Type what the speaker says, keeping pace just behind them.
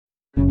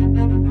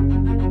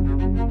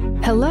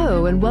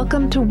Hello and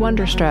welcome to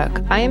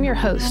Wonderstruck. I am your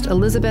host,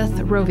 Elizabeth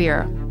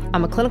Rovier.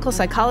 I'm a clinical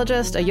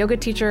psychologist, a yoga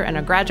teacher, and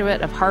a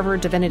graduate of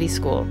Harvard Divinity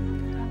School.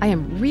 I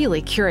am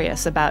really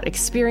curious about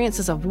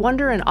experiences of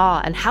wonder and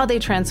awe and how they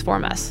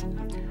transform us.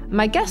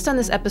 My guest on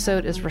this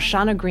episode is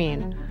Rahshaana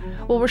Green.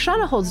 Well,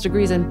 Rahshaana holds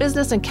degrees in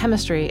business and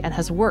chemistry and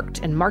has worked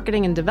in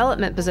marketing and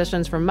development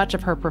positions for much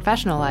of her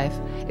professional life.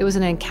 It was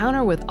an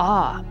encounter with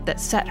awe that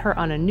set her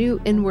on a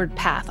new inward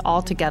path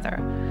altogether.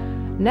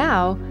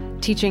 Now,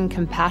 teaching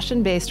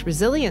compassion-based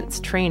resilience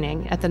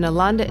training at the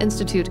Nalanda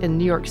Institute in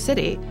New York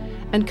City,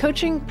 and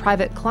coaching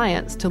private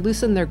clients to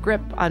loosen their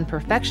grip on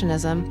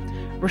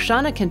perfectionism,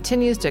 Rahshaana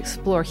continues to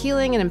explore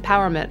healing and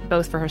empowerment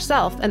both for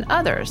herself and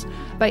others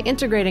by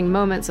integrating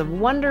moments of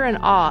wonder and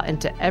awe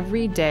into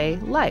everyday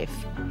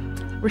life.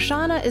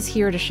 Rahshaana is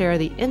here to share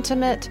the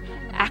intimate,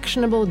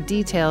 actionable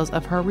details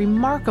of her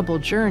remarkable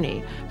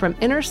journey from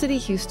inner city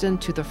Houston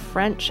to the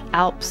French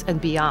Alps and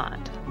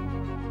beyond.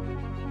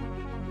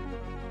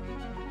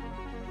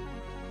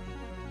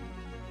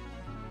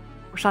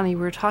 Rahshaana, we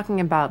were talking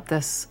about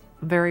this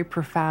very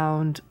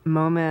profound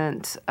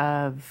moment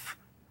of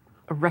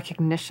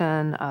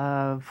recognition,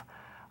 of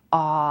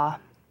awe,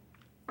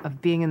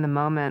 of being in the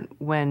moment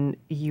when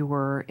you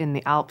were in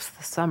the Alps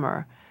this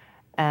summer.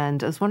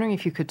 And I was wondering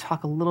if you could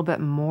talk a little bit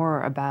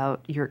more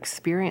about your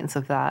experience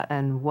of that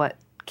and what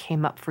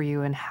came up for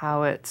you and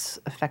how it's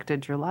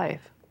affected your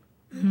life.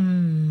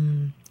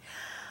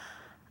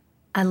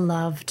 I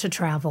love to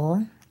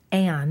travel,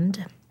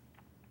 and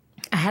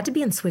I had to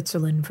be in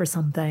Switzerland for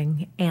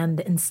something, and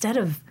instead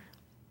of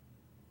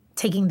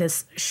taking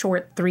this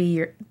short three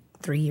year,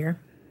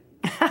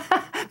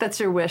 That's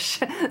your wish.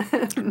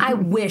 I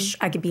wish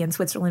I could be in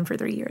Switzerland for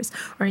 3 years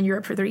or in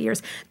Europe for 3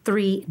 years,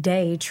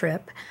 3-day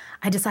trip,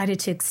 I decided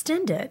to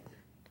extend it.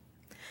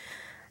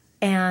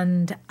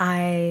 And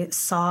I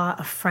saw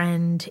a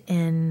friend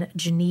in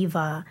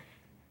Geneva,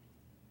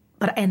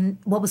 and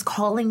what was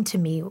calling to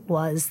me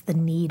was the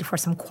need for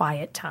some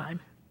quiet time.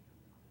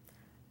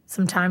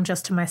 Some time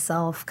just to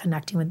myself,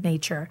 connecting with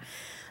nature.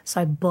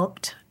 So I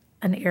booked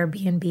an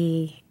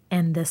Airbnb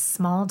in this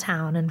small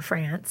town in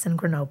France, in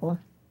Grenoble.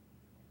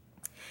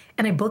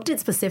 And I booked it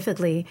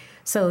specifically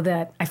so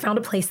that I found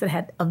a place that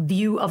had a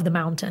view of the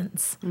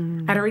mountains.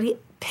 I'd already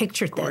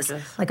pictured this.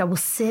 Gorgeous. Like I will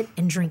sit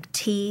and drink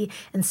tea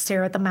and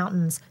stare at the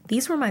mountains.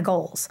 These were my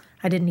goals.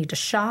 I didn't need to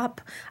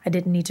shop. I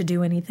didn't need to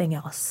do anything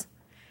else.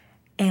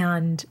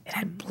 And it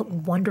had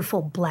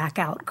wonderful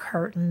blackout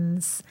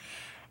curtains.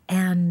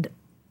 And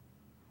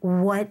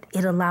what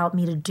it allowed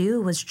me to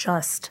do was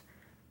just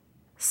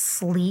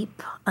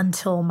sleep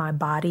until my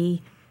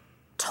body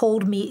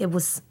told me it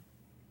was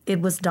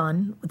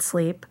done with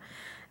sleep.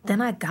 Then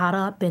I got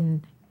up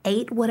and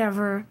ate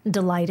whatever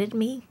delighted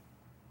me,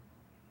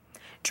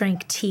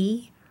 drank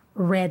tea,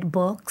 read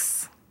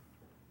books,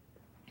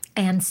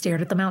 and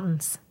stared at the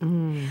mountains.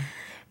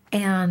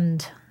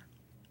 And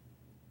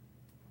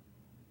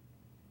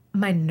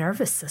my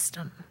nervous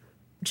system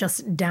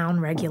just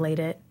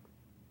downregulated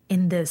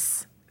in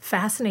this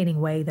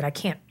fascinating way that I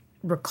can't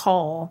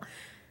recall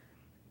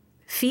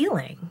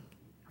feeling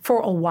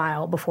for a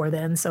while before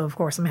then. So, of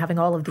course, I'm having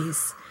all of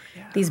these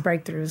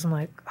breakthroughs. I'm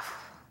like, oh,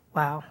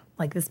 wow,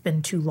 like it's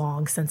been too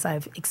long since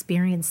I've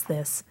experienced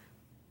this.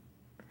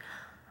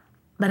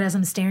 But as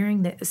I'm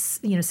sitting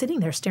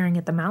there staring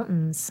at the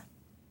mountains,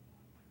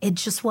 it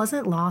just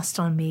wasn't lost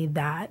on me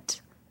that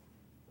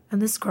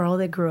I'm this girl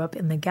that grew up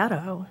in the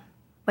ghetto.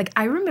 Like,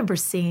 I remember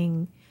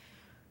seeing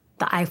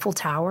the Eiffel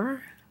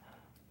Tower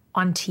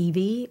on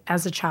TV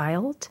as a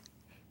child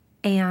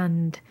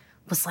and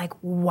was like,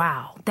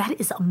 wow,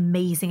 that is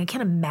amazing. I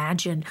can't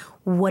imagine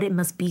what it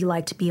must be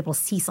like to be able to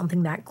see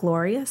something that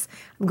glorious.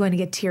 I'm going to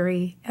get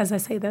teary as I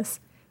say this.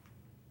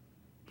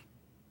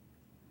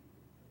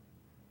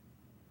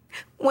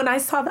 When I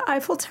saw the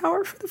Eiffel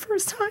Tower for the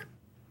first time,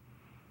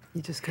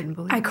 You just couldn't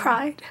believe I it.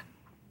 cried.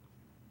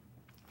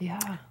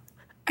 Yeah.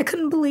 I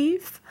couldn't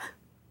believe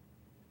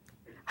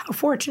how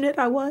fortunate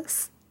I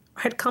was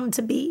or had come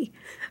to be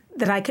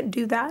that I could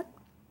do that.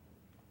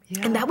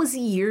 Yeah. And that was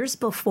years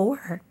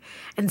before.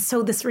 And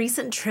so this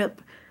recent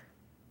trip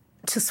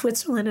to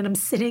Switzerland, and I'm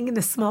sitting in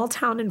this small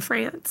town in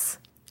France,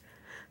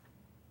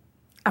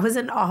 I was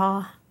in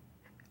awe,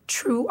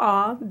 true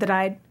awe that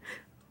I'd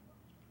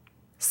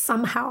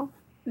somehow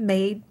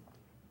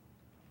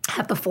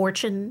have the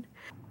fortune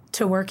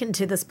to work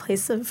into this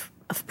place of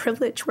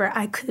privilege where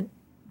I could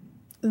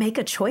make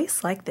a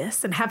choice like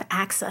this and have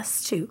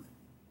access to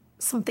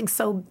something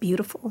so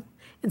beautiful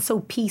and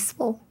so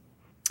peaceful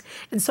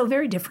and so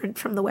very different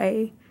from the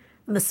way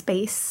and the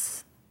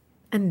space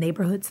and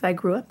neighborhoods that I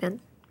grew up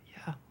in.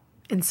 Yeah.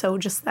 And so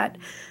just that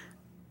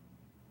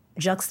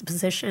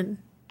juxtaposition,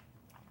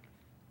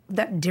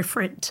 that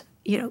different,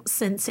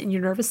 sense in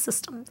your nervous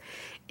system,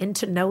 and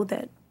to know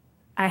that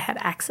I had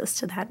access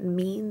to that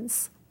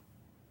means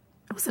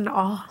I was in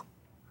awe.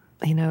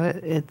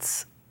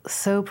 It's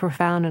so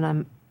profound,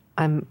 and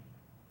I'm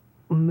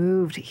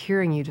moved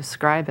hearing you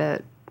describe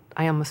it.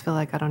 I almost feel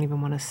like I don't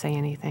even want to say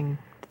anything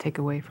to take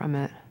away from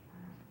it.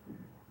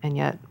 And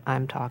yet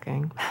I'm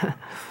talking.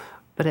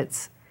 But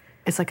it's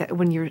it's like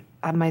when you're,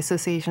 my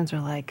associations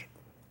are like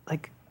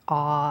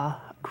awe,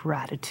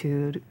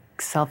 gratitude,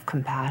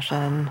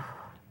 self-compassion,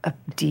 a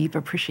deep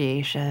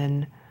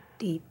appreciation,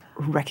 Deep.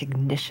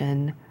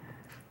 recognition.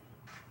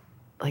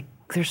 Like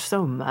there's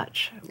so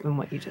much in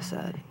what you just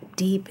said.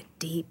 Deep,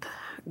 deep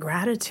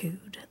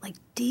gratitude. Like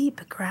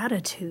deep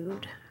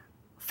gratitude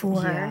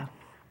for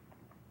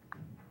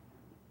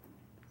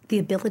the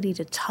ability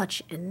to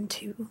touch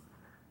into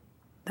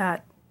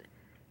that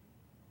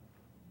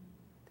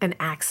and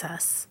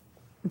access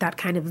that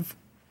kind of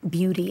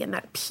beauty and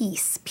that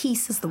peace.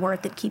 Peace is the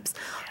word that keeps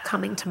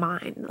coming to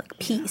mind, like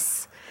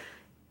peace.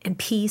 And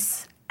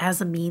peace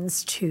as a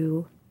means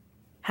to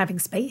having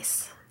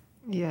space.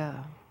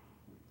 Yeah.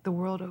 The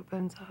world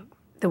opens up.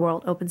 The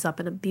world opens up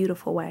in a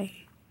beautiful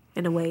way,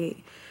 in a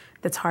way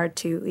that's hard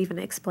to even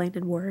explain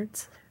in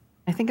words.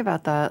 I think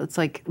about that. It's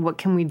like, what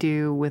can we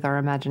do with our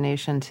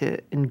imagination to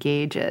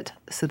engage it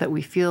so that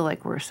we feel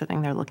like we're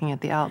sitting there looking at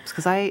the Alps?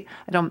 Because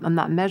I'm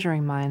not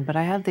measuring mine, but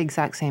I have the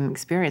exact same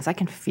experience. I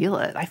can feel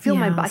it. I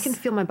can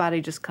feel my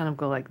body just kind of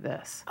go like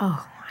this.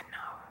 Oh, I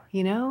know.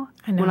 You know?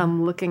 I know. When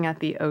I'm looking at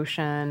the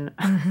ocean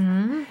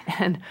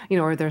and,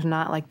 or there's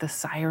not like the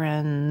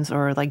sirens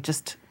or like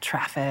just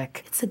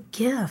traffic. It's a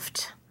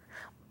gift.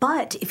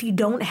 But if you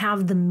don't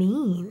have the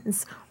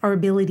means or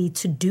ability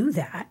to do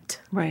that,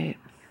 right.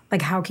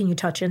 Like, how can you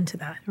touch into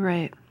that?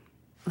 Right.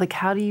 Like,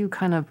 how do you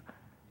kind of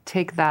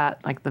take that,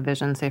 like the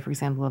vision, say, for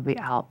example, of the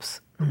Alps,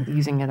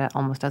 using it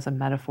almost as a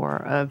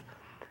metaphor of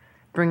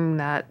bringing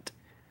that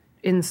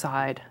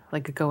inside,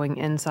 like going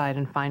inside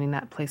and finding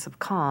that place of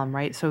calm,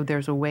 right? So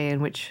there's a way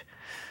in which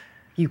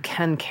you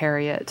can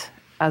carry it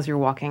as you're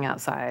walking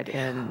outside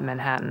in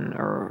Manhattan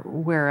or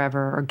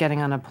wherever, or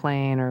getting on a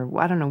plane, or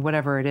I don't know,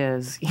 whatever it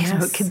is. You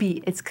know, it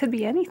could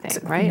be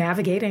anything, right?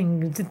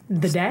 Navigating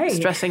the day.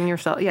 Stressing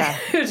yourself,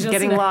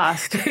 getting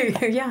lost.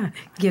 Getting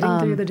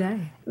through the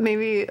day.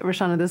 Maybe,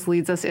 Rahshaana, this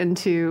leads us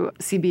into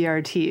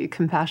CBRT,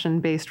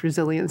 compassion-based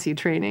resiliency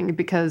training,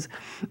 because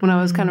when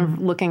I was kind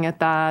of looking at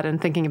that and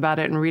thinking about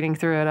it and reading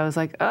through it, I was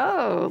like,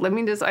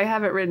 I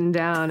have it written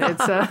down.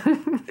 It's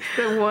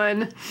the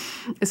one,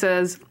 it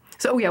says,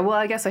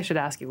 I guess I should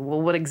ask you,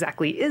 what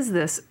exactly is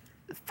this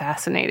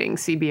fascinating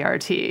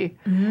CBRT?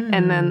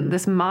 And then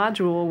this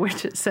module,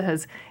 which it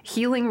says,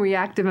 healing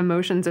reactive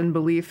emotions and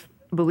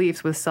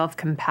beliefs with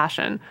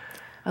self-compassion.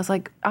 I was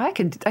like, I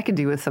could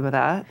do with some of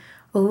that.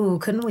 Oh,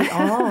 couldn't we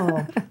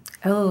all?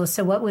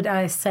 So what would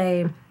I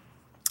say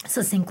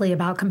succinctly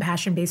about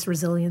compassion-based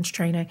resilience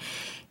training?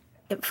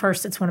 At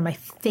first, it's one of my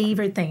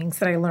favorite things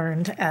that I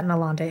learned at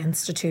Nalanda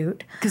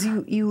Institute. Because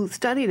you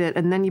studied it,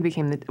 and then you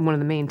became one of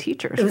the main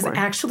teachers. It was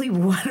actually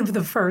one of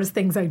the first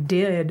things I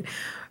did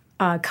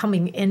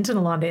coming into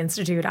Nalanda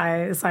Institute.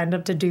 I signed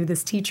up to do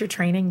this teacher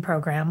training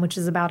program, which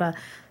is about a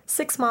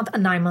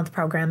 9-month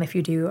program if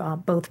you do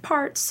both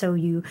parts. So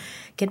you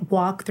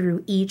walk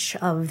through each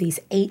of these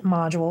 8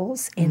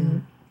 modules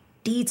in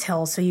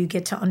detail, so you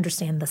get to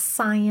understand the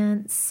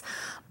science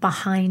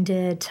behind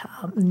it,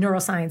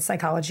 neuroscience,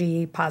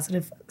 psychology,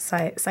 positive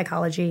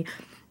psychology,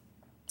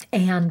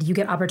 and you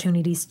get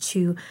opportunities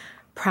to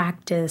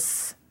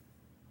practice,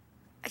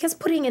 I guess,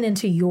 putting it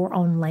into your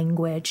own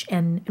language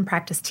and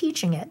practice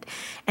teaching it.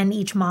 And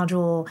each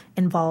module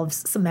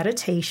involves some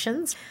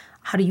meditations.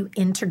 How do you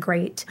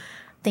integrate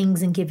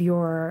things and give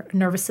your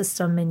nervous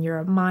system and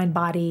your mind,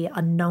 body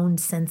a known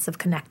sense of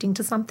connecting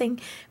to something?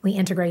 We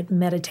integrate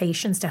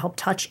meditations to help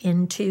touch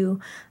into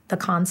the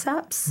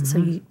concepts. So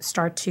you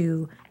start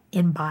to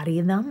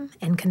embody them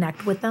and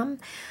connect with them.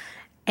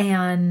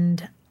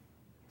 And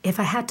if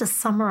I had to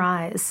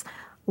summarize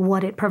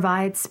what it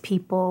provides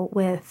people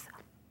with,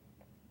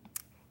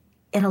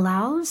 it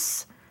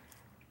allows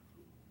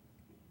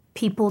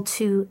people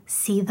to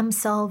see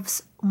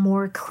themselves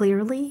more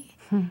clearly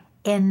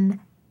in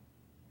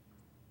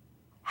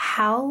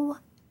how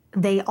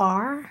they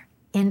are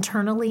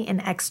internally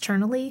and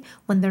externally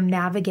when they're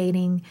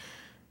navigating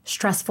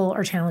stressful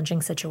or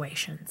challenging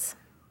situations.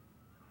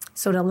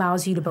 So it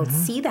allows you to both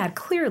see that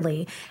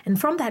clearly, and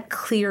from that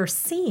clear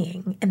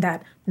seeing and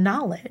that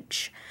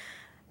knowledge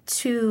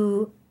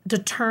to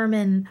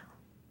determine,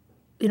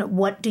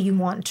 what do you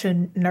want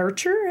to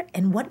nurture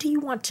and what do you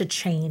want to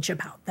change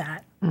about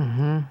that?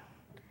 And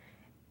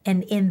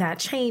in that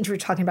change, we're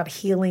talking about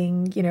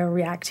healing,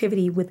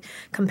 reactivity with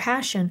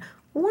compassion.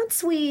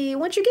 Once you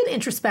get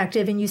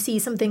introspective and you see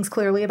some things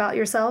clearly about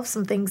yourself,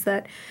 some things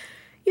that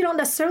you don't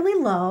necessarily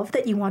love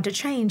that you want to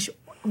change,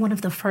 one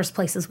of the first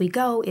places we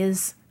go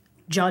is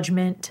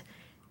judgment,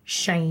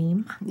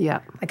 shame. Yeah.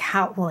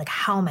 How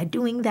am I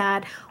doing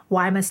that?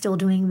 Why am I still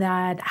doing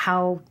that?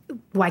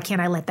 Why can't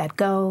I let that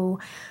go?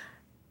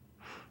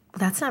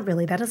 That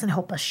doesn't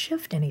help us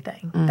shift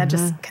anything. That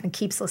just kind of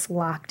keeps us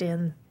locked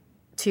in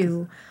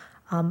to,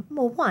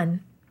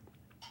 one,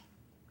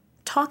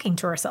 talking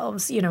to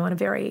ourselves, in a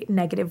very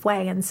negative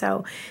way. And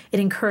so it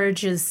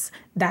encourages,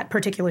 that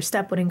particular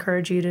step would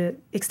encourage you to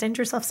extend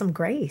yourself some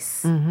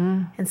grace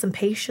and some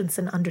patience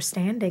and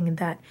understanding, and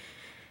that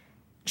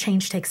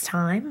change takes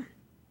time,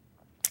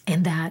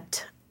 and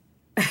that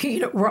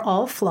we're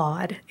all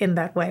flawed in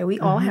that way. We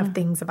all have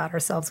things about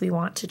ourselves we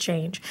want to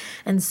change.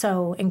 And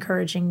so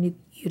encouraging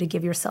you to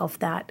give yourself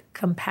that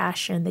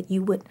compassion that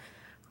you would,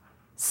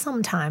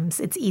 sometimes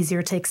it's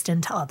easier to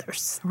extend to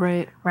others.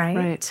 Right.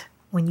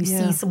 When you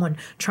see someone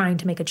trying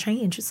to make a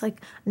change, it's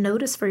like,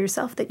 notice for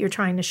yourself that you're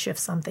trying to shift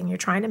something, you're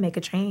trying to make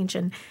a change,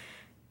 and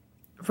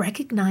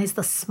recognize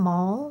the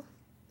small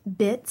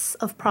bits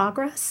of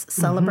progress,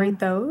 celebrate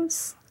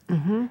those,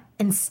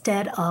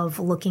 instead of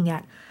looking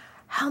at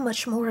how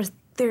much more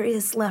there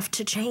is left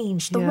to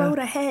change. The road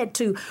ahead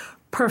to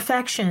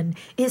perfection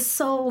is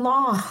so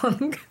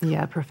long.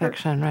 Yeah,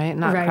 perfection, right?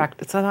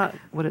 It's not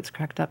what it's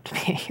cracked up to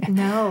be.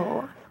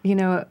 No.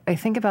 I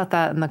think about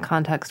that in the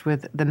context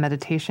with the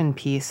meditation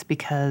piece,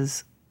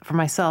 because for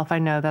myself, I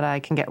know that I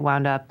can get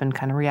wound up and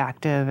kind of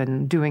reactive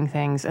and doing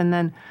things. And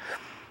then,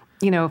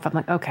 if I'm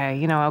like,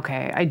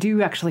 okay, I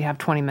do actually have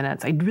 20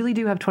 minutes. I really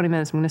do have 20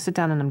 minutes. I'm going to sit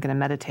down and I'm going to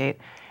meditate.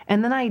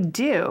 And then I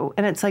do.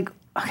 And it's like,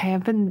 okay,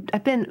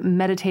 I've been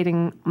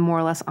meditating more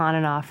or less on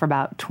and off for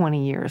about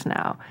 20 years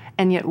now.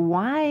 And yet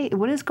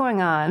what is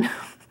going on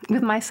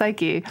with my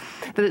psyche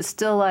that it's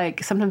still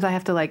like, sometimes I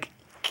have to like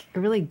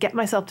really get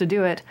myself to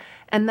do it.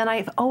 And then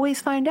I always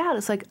find out,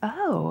 it's like,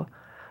 oh,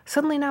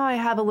 suddenly now I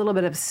have a little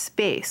bit of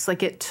space.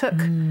 Like it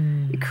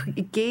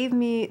gave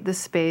me the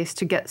space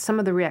to get some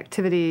of the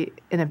reactivity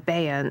in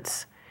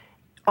abeyance,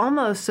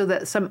 almost so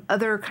that some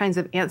other kinds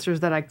of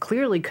answers that I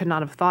clearly could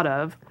not have thought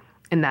of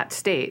in that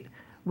state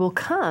will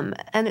come.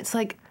 And it's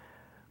like,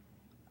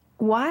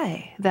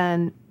 why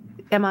then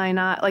am I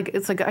not, like,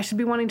 it's like I should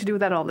be wanting to do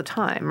that all the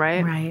time,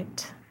 right?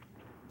 Right.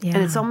 Yeah.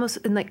 And it's almost,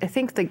 and like, I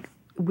think like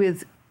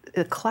with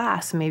a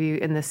class,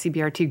 maybe in the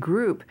CBRT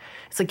group,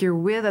 it's like you're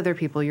with other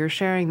people, you're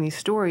sharing these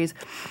stories,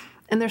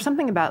 and there's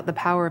something about the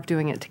power of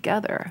doing it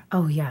together.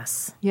 Oh,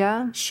 yes.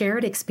 Yeah?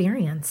 Shared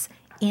experience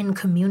in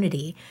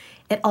community.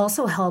 It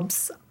also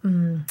helps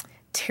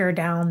tear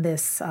down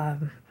this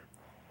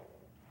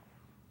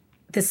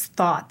this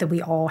thought that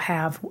we all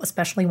have,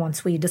 especially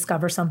once we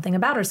discover something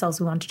about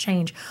ourselves we want to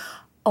change.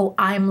 Oh,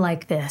 I'm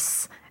like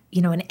this,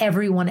 and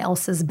everyone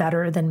else is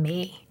better than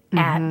me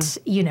at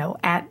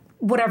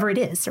whatever it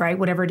is, right?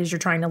 Whatever it is you're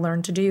trying to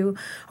learn to do,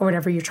 or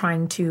whatever you're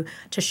trying to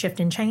shift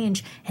and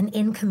change. And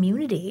in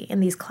community, in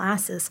these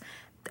classes,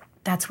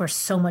 that's where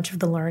so much of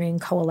the learning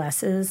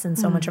coalesces and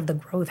so much of the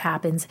growth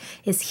happens,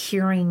 is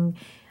hearing,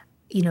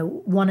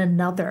 one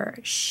another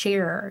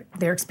share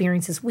their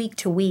experiences week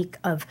to week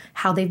of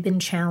how they've been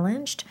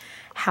challenged,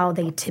 how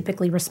they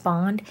typically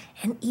respond,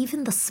 and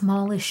even the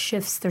smallest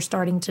shifts they're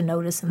starting to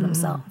notice in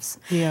themselves.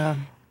 Yeah.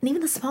 And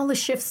even the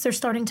smallest shifts they're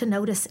starting to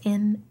notice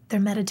in their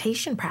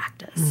meditation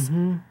practice.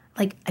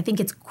 Like, I think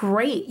it's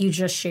great you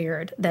just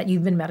shared that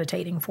you've been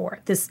meditating for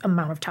this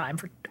amount of time,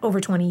 for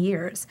over 20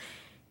 years.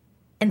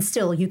 And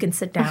still you can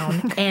sit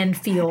down and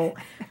feel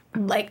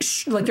like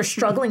you're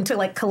struggling to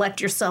like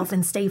collect yourself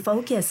and stay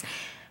focused.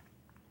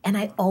 And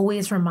I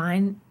always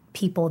remind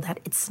people that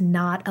it's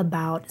not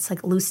about, it's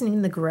like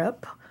loosening the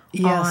grip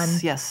on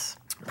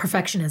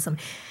perfectionism.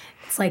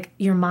 It's like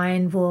your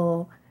mind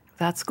will...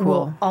 That's cool.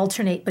 Will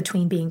alternate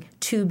between being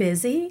too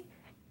busy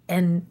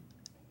and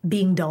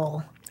being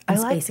dull and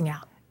spacing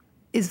out.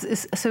 Is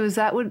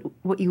that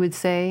what you would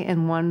say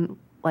in one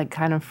like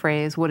kind of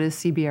phrase? What is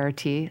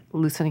CBRT?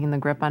 Loosening the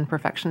grip on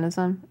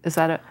perfectionism? Is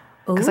that it?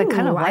 Because I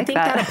kind of like that. I think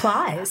that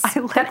applies. I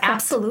like that.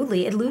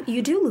 Absolutely.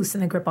 You do loosen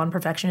the grip on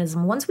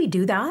perfectionism. Once we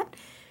do that,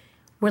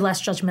 we're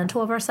less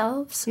judgmental of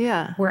ourselves.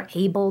 Yeah. We're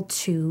able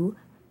to,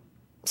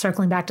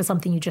 circling back to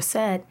something you just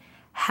said,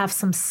 have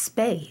some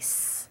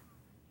space.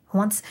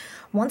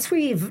 Once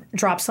we've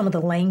dropped some of the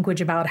language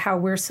about how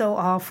we're so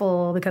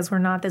awful because we're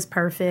not this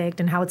perfect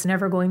and how it's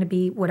never going to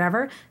be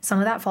whatever, some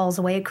of that falls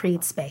away. It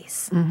creates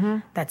space.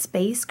 That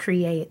space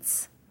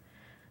creates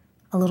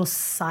a little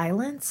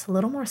silence, a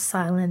little more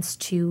silence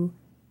to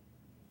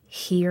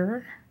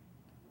hear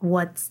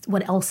what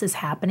else is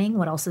happening,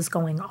 what else is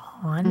going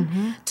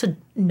on, to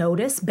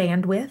notice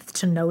bandwidth,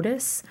 to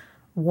notice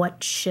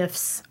what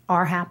shifts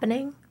are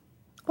happening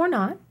or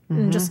not,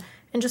 and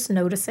just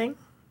noticing.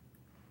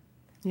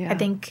 Yeah. I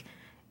think,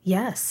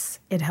 yes,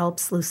 it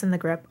helps loosen the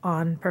grip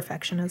on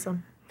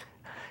perfectionism.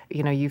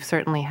 You've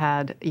certainly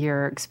had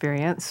your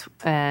experience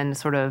and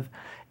sort of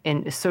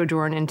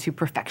sojourn into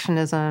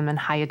perfectionism and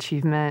high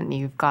achievement.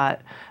 You've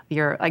got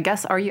I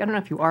don't know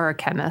if you are a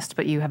chemist,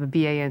 but you have a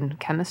BA in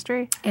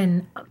chemistry.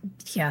 And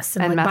yes,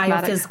 and like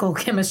biophysical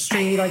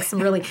chemistry, like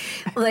some really,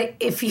 like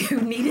if you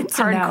needed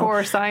to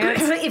hardcore science.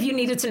 If you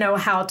needed to know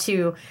how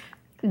to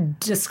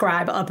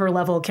describe upper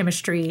level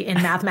chemistry in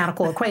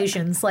mathematical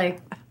equations, like,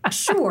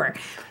 sure.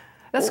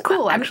 That's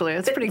cool, actually.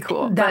 It's pretty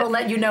cool. That'll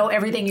let you know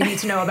everything you need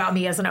to know about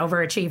me as an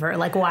overachiever,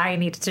 like why I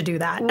needed to do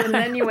that. And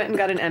then you went and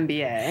got an MBA.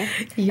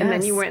 Yes. And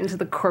then you went into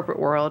the corporate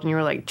world, and you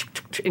were like,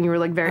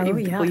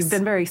 you've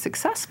been very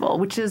successful,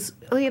 which is,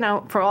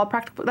 for all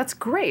practical, that's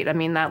great. I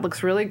mean, that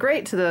looks really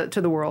great to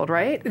the world,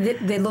 right?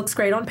 It looks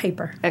great on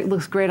paper. It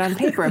looks great on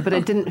paper, but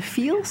it didn't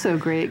feel so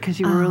great because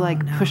you were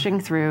pushing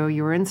through.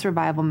 You were in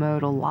survival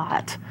mode a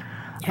lot.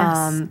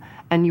 Yes.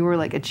 And you were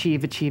like,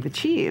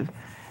 achieve.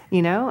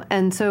 you know?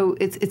 And so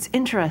it's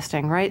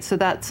interesting, right? So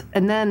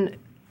and then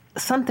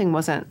something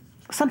wasn't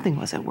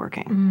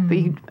working. But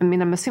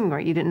I'm assuming,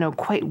 right, you didn't know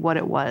quite what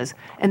it was.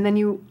 And then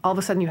all of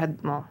a sudden you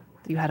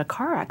had a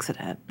car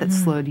accident that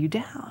slowed you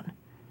down.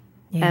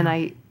 Yeah. And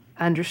I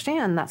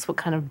understand that's what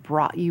kind of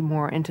brought you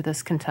more into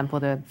this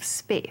contemplative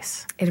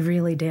space. It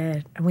really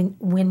did.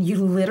 When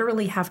you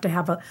literally have to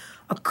have a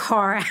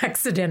car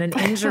accident, an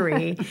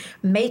injury,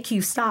 make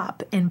you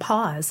stop and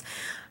pause.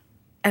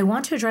 I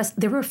want to address,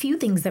 there were a few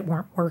things that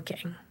weren't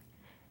working.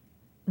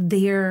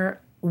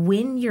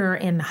 When you're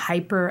in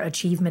hyper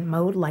achievement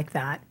mode like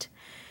that,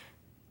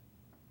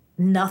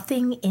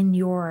 nothing in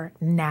your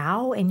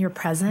now, in your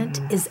present,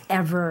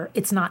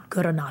 it's not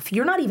good enough.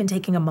 You're not even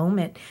taking a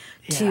moment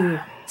to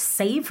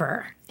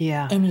savor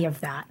any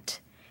of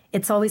that.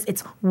 It's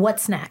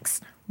what's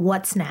next?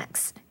 What's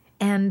next?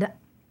 And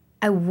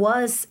I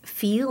was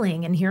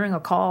feeling and hearing a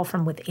call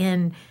from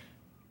within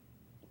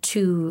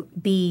to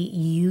be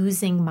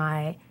using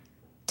my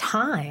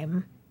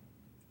time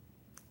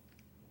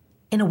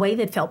in a way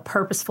that felt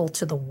purposeful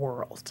to the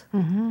world.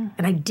 And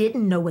I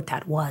didn't know what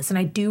that was. And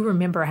I do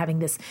remember having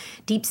this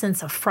deep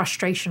sense of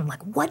frustration.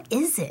 Like, what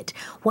is it?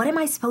 What am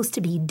I supposed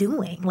to be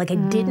doing? Like, I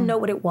didn't know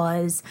what it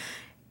was.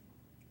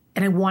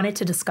 And I wanted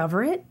to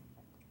discover it.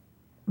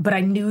 But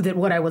I knew that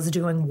what I was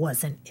doing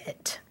wasn't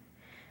it.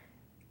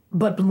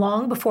 But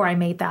long before I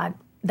made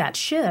that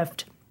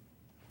shift,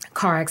 a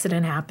car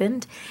accident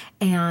happened.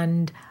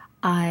 And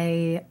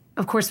I,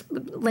 of course,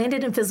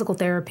 landed in physical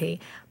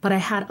therapy, but I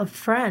had a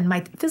friend,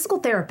 my physical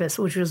therapist,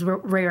 which was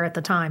rare at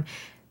the time,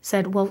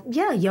 said, well,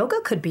 yeah, yoga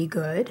could be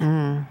good.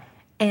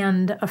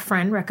 And a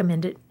friend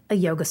recommended a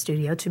yoga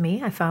studio to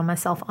me. I found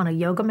myself on a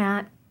yoga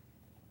mat,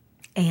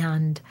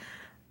 and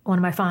one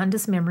of my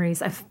fondest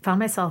memories, I found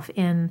myself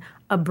in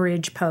a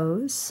bridge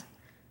pose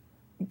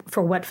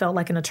for what felt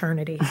like an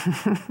eternity,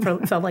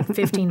 felt like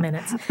 15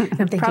 minutes. And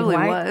I'm thinking, Probably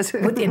why? Was.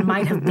 It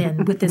might have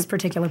been with this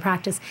particular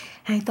practice.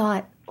 And I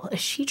thought, well,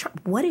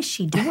 what is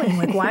she doing?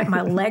 Like, why?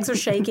 My legs are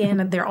shaking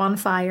and they're on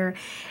fire.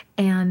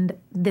 And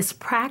this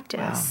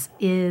practice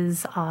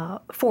is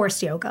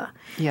forest yoga.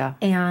 Yeah.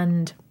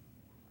 And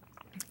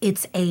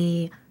it's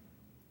a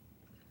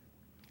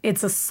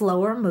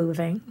slower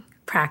moving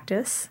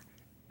practice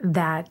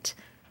that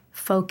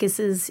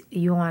focuses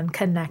you on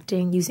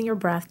connecting, using your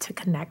breath to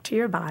connect to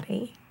your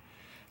body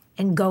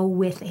and go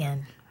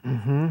within.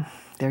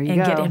 There you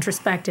and go. Get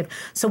introspective.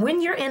 So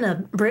when you're in a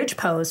bridge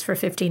pose for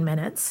 15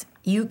 minutes,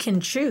 you can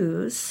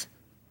choose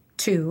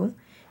to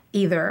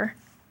either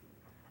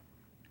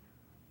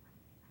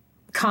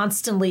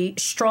constantly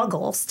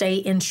stay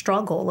in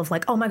struggle of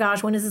like, oh my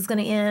gosh, when is this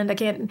going to end? I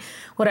can't,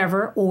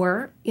 whatever.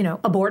 Or,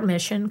 abort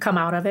mission, come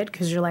out of it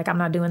because you're like, I'm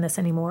not doing this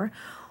anymore.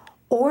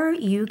 Or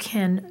you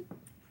can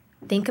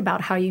think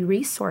about how you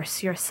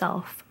resource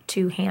yourself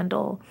to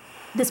handle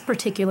this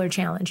particular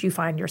challenge you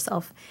find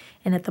yourself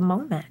in at the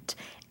moment.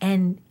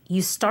 And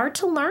you start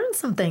to learn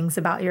some things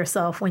about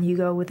yourself when you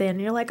go within.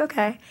 You're like,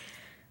 okay,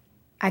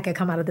 I could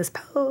come out of this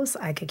pose.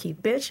 I could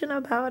keep bitching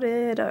about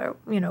it or,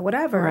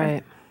 whatever.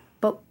 Right.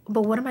 But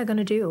what am I going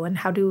to do? And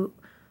how do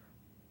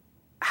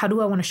I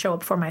want to show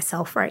up for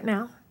myself right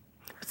now?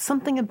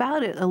 Something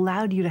about it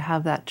allowed you to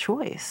have that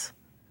choice.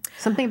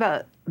 Something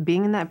about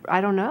being in that,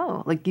 I don't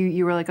know. Like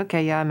you were like,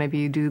 okay, yeah, maybe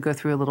you do go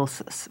through a little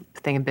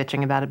thing of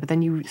bitching about it, but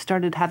then you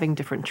started having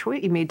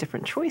you made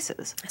different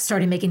choices. I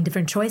started making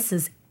different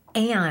choices,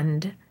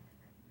 and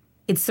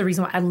it's the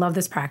reason why I love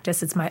this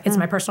practice. It's my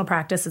personal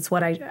practice. It's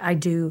what I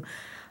do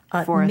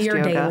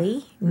near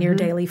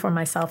daily for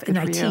myself, and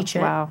I teach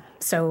it. Wow.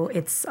 So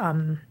it's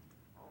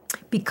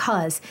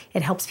because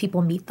it helps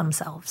people meet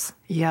themselves.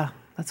 Yeah,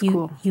 that's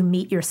cool. You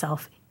meet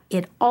yourself.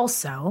 It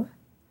also,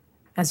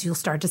 as you'll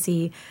start to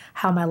see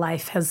how my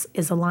life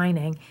is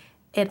aligning,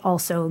 it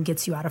also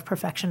gets you out of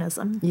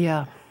perfectionism.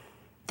 Yeah.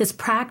 This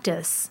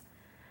practice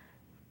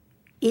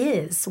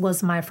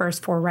was my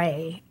first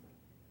foray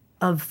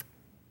of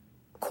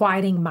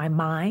quieting my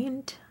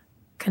mind,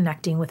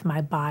 connecting with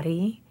my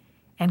body,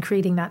 and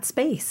creating that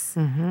space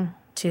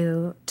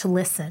to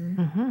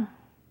listen.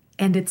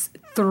 And it's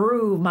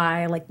through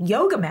my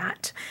yoga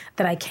mat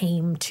that I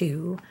came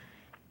to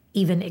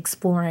even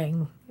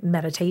exploring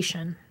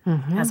meditation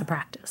as a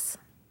practice.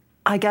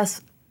 I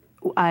guess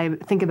I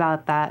think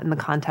about that in the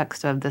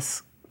context of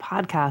this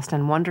podcast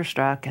and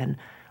Wonderstruck, and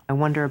I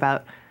wonder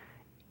about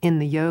in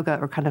the yoga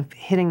or kind of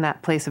hitting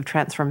that place of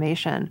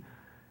transformation.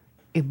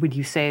 Would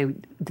you say,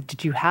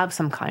 did you have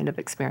some kind of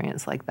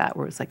experience like that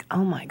where it's like,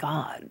 oh my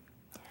God,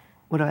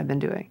 what have I been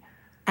doing?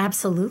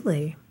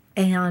 Absolutely.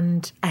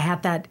 And I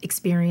had that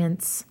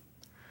experience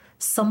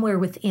somewhere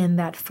within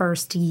that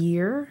first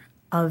year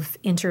of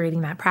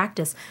integrating that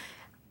practice.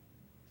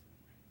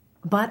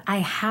 But I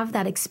have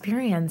that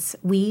experience.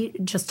 We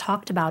just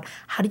talked about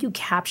how do you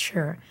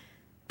capture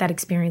that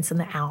experience in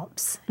the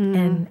Alps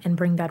and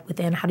bring that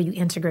within? How do you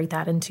integrate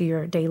that into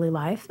your daily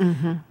life?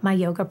 My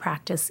yoga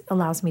practice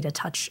allows me to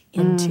touch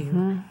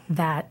into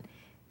that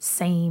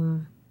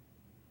same,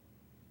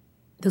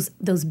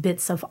 those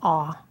bits of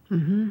awe.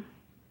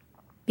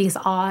 Because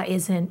awe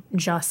isn't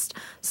just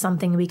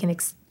something we can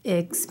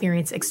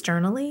experience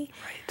externally.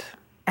 Right.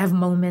 I have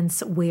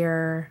moments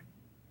where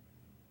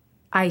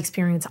I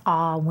experience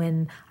awe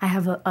when I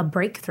have a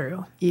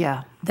breakthrough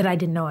that I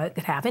didn't know I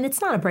could have. And it's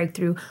not a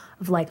breakthrough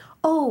of like,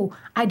 oh,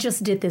 I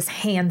just did this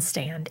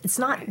handstand. It's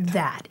not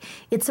that.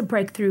 It's a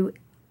breakthrough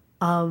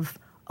of,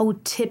 oh,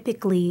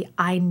 typically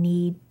I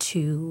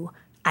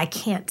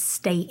can't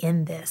stay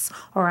in this,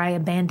 or I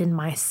abandon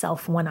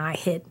myself when I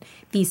hit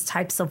these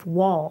types of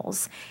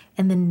walls.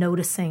 And then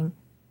noticing,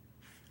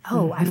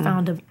 oh,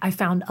 I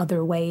found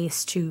other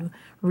ways to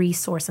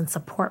resource and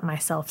support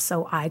myself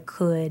so I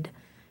could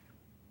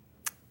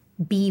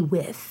be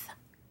with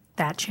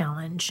that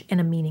challenge in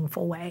a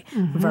meaningful way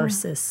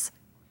versus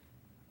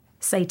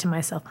say to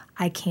myself,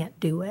 I can't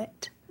do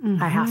it.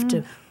 I have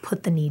to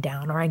put the knee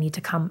down, or I need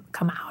to come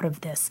out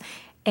of this.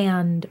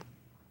 And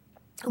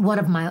one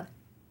of my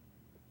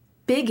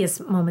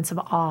biggest moments of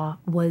awe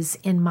was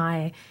in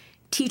my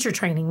teacher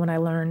training when I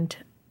learned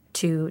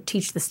to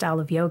teach the style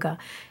of yoga.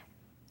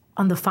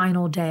 On the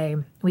final day,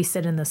 we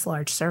sit in this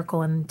large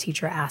circle and the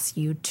teacher asks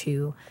you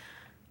to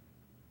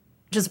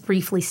just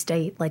briefly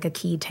state like a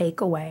key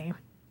takeaway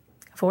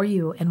for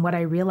you. And what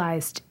I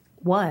realized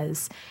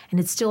was,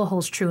 and it still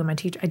holds true in I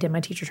did my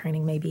teacher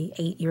training maybe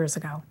 8 years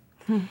ago,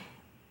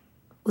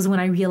 was when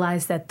I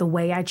realized that the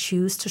way I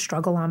choose to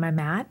struggle on my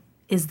mat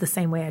is the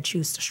same way I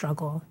choose to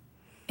struggle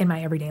in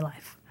my everyday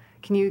life.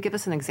 Can you give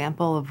us an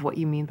example of what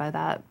you mean by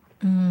that?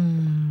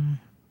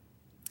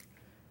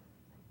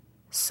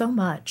 So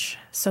much,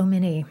 so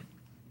many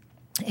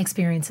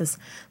experiences.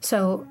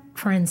 So,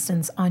 for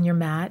instance, on your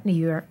mat,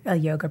 you're a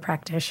yoga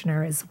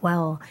practitioner as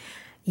well.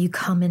 You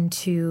come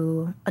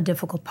into a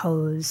difficult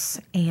pose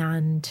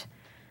and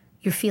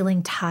you're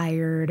feeling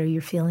tired, or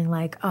you're feeling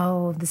like,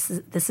 oh, this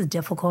is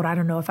difficult. I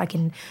don't know if I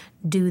can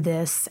do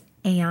this.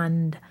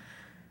 And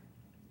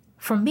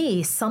for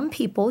me, some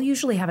people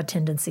usually have a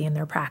tendency in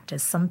their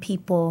practice. Some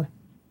people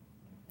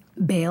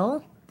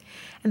bail.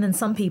 And then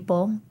some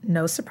people,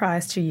 no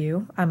surprise to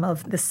you, I'm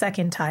of the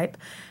second type.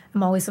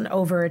 I'm always an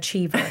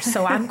overachiever.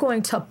 So I'm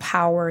going to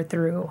power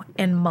through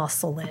and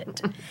muscle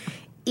it,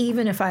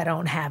 even if I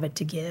don't have it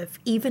to give,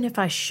 even if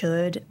I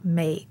should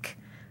make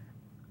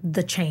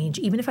the change,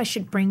 even if I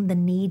should bring the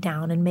knee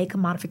down and make a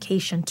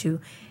modification to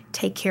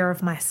take care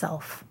of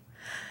myself.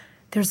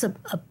 There's a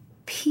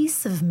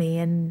piece of me,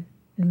 and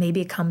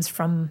maybe it comes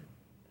from,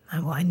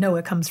 well, I know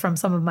it comes from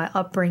some of my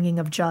upbringing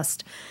of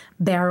just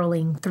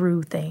barreling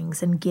through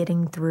things and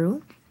getting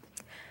through.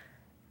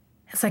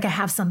 It's like I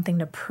have something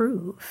to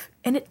prove.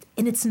 And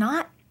it's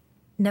not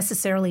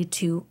necessarily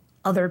to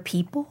other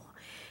people.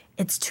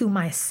 It's to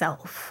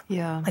myself.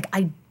 Yeah. Like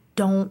I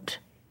don't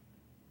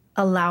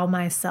allow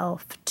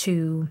myself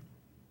to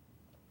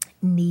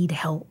need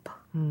help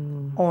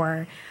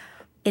or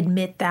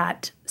admit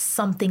that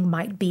something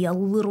might be a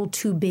little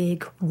too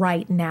big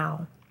right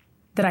now,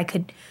 that I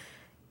could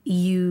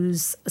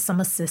use some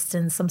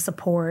assistance, some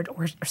support,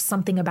 or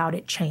something about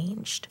it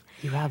changed.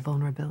 You have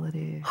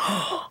vulnerability.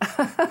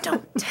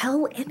 Don't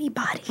tell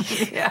anybody.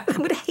 Yeah. I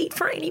would hate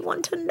for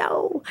anyone to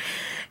know.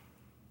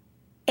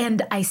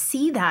 And I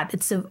see that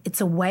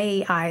it's a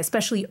way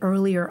especially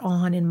earlier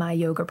on in my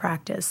yoga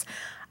practice,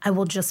 I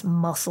will just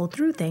muscle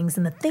through things.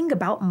 And the thing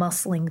about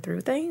muscling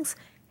through things,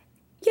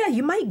 yeah,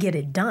 you might get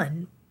it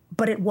done,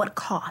 but at what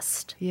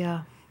cost?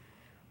 Yeah.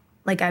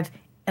 Like I've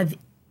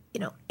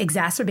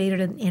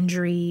exacerbated an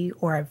injury,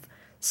 or I've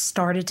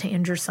started to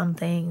injure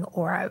something,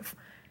 or I've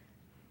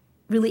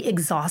really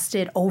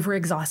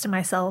overexhausted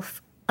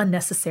myself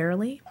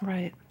unnecessarily.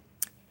 Right.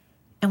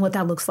 And what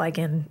that looks like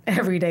in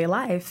everyday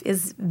life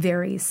is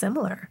very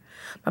similar.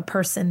 A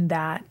person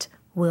that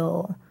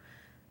will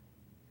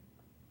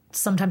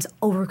sometimes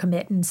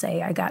overcommit and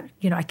say, I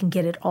can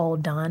get it all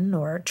done,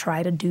 or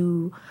try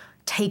to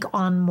take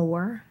on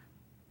more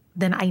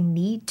than I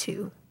need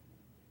to,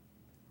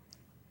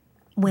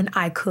 when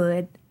I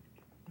could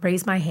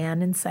raise my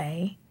hand and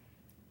say,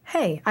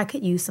 hey, I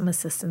could use some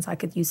assistance. I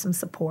could use some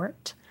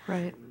support.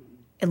 Right.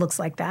 It looks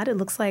like that. It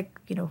looks like,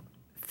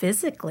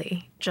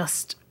 physically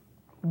just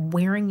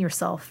wearing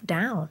yourself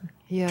down,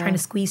 trying to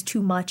squeeze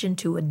too much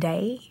into a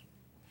day.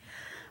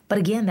 But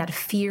again, that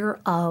fear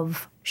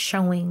of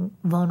showing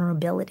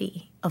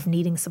vulnerability, of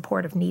needing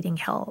support, of needing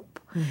help.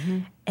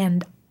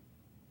 And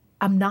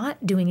I'm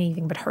not doing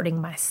anything but hurting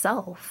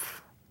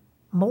myself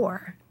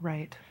more.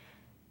 Right.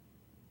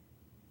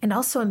 And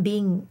also I'm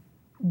being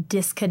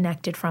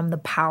disconnected from the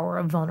power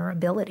of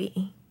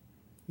vulnerability.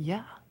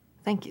 Yeah.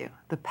 Thank you.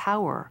 The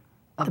power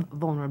of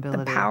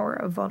vulnerability. The power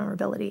of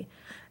vulnerability.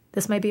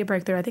 This might be a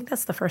breakthrough. I think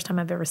that's the first time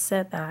I've ever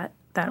said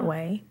that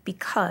way,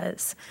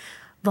 because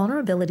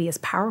vulnerability is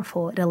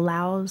powerful. It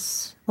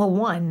allows,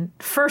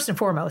 first and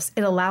foremost,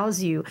 it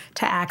allows you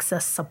to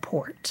access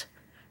support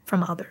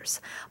from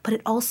others, but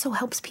it also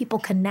helps people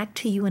connect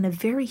to you in a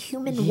very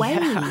human way.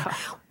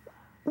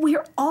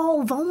 We're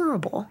all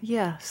vulnerable.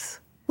 Yes.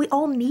 We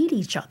all need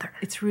each other.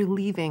 It's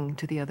relieving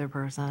to the other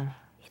person.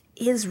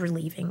 It is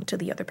relieving to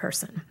the other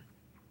person.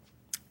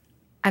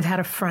 I've had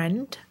a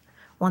friend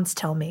once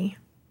tell me,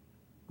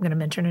 I'm going to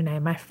mention her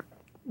name,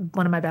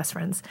 one of my best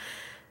friends,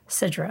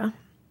 Sidra,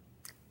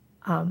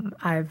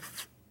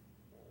 I've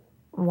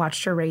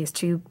watched her raise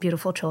two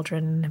beautiful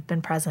children and have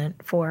been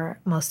present for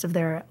most of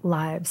their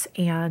lives.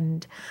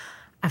 And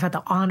I've had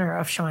the honor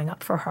of showing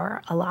up for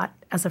her a lot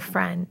as a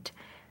friend.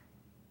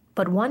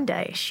 But one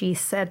day she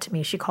said to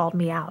me, she called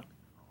me out.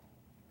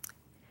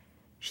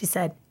 She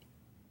said,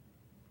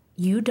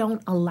 "You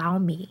don't allow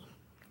me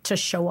to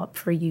show up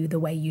for you the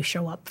way you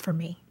show up for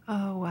me."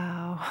 Oh,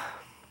 wow.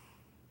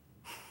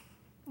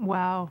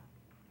 Wow.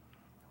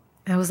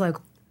 I was like,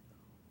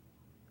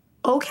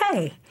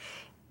 okay.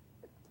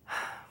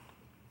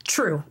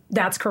 True.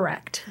 That's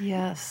correct.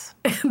 Yes.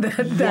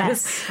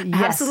 That's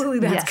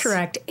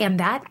correct. And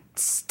that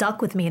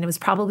stuck with me. And it was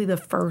probably the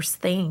first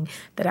thing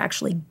that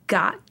actually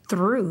got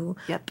through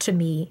to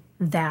me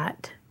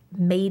that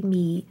made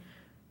me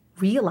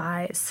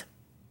realize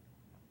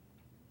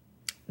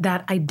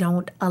that I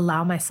don't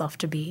allow myself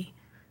to be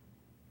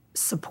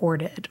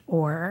supported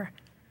or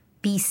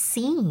be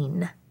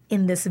seen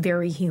in this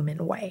very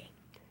human way.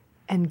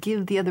 And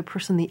give the other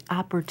person the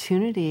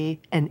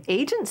opportunity and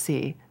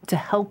agency to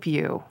help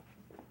you.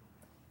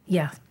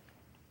 Yeah.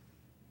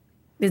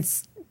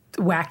 It's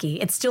wacky.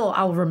 It's still,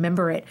 I'll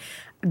remember it.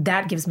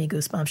 That gives me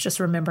goosebumps, just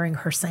remembering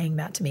her saying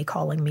that to me,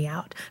 calling me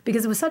out,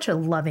 because it was such a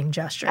loving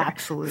gesture.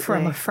 Absolutely.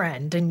 From a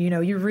friend. And,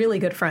 you're really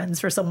good friends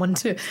for someone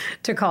to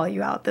call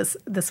you out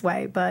this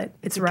way, but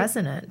it's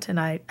resonant, and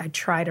I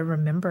try to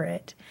remember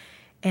it.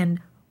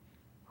 And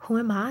who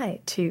am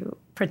I to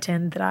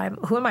pretend that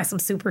who am I, some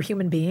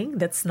superhuman being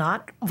that's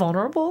not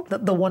vulnerable,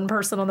 the one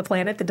person on the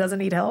planet that doesn't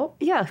need help?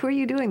 Yeah, who are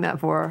you doing that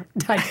for?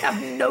 I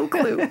have no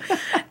clue.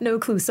 No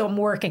clue. So I'm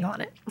working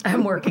on it.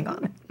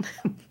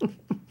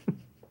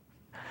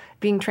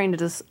 Being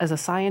trained as a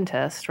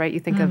scientist, right? You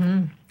think of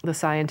the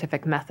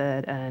scientific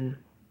method and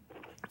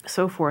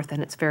so forth,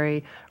 and it's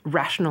very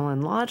rational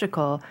and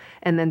logical.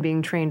 And then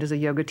being trained as a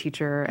yoga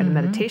teacher and a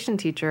meditation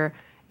teacher,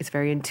 it's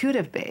very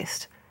intuitive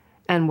based.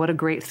 And what a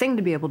great thing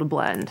to be able to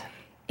blend.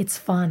 It's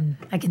fun.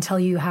 I can tell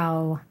you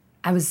how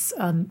I was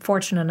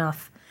fortunate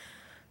enough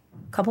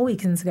a couple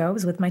weekends ago. I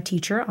was with my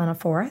teacher on a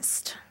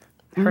forest,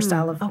 her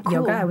style of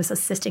yoga. I was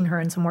assisting her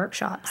in some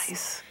workshops.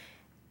 Nice.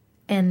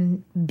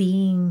 And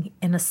being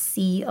in a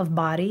sea of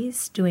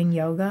bodies doing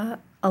yoga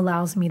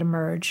allows me to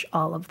merge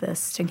all of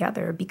this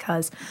together,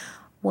 because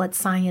what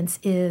science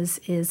is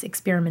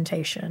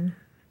experimentation.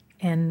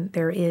 And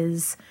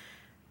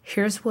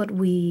here's what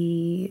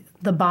the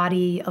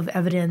body of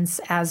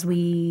evidence as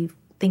we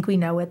think we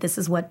know it, this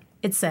is what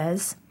it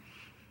says.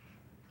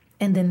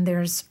 And then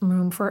there's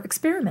room for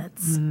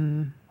experiments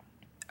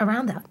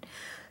around that.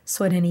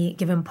 So at any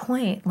given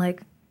point,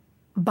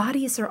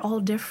 bodies are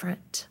all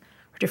different.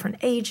 Different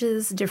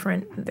ages,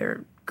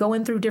 they're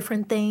going through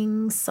different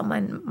things.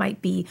 Someone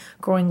might be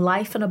growing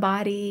life in a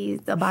body.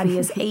 The body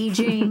is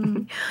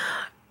aging,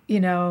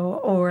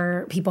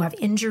 or people have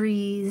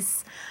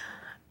injuries.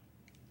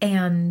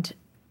 And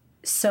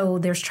so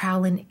there's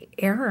trial and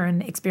error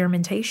and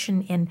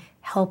experimentation in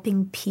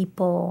helping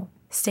people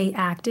stay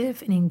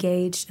active and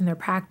engaged in their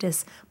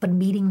practice, but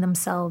meeting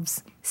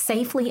themselves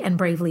safely and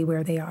bravely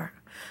where they are.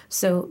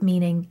 So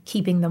meaning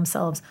keeping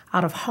themselves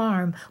out of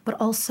harm, but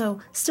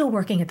also still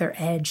working at their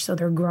edge, so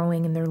they're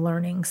growing and they're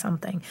learning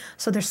something.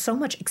 So there's so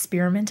much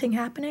experimenting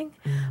happening,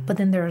 but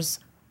then there's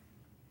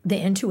the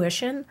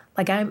intuition.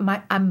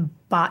 I'm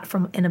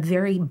in a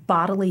very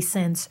bodily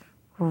sense,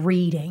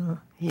 reading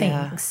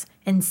things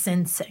and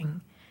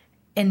sensing.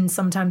 And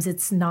sometimes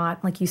it's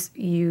not like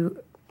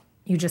you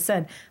just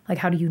said,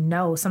 how do you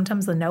know?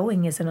 Sometimes the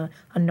knowing isn't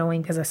a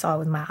knowing because I saw it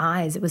with my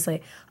eyes. It was a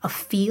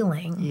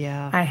feeling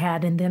I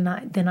had, and then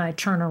I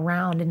turn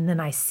around and then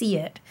I see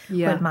it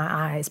with my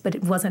eyes. But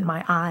it wasn't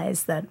my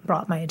eyes that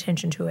brought my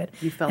attention to it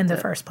in the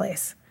first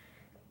place.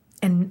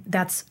 And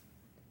that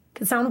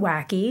could sound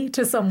wacky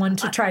to someone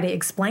to try to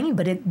explain,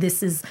 but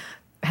this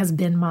has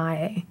been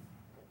my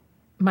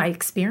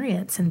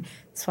experience, and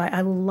that's why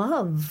I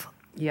love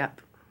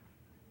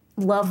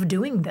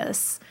doing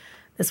this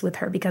with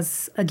her,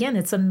 because again,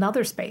 it's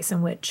another space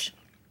in which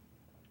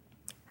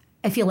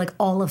I feel like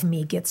all of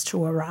me gets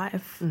to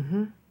arrive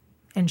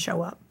and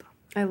show up.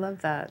 I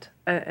love that.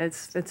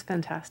 It's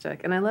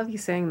fantastic. And I love you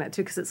saying that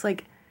too, because it's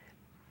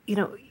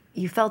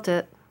you felt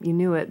it, you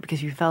knew it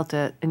because you felt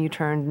it, and you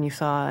turned and you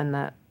saw, and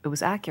that it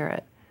was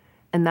accurate.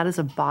 And that is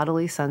a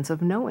bodily sense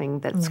of knowing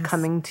that's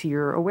coming to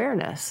your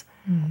awareness.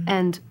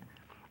 And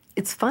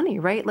it's funny,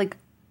 right?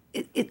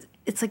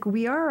 It's like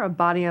we are a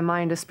body, a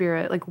mind, a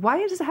spirit. Why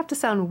does it have to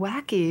sound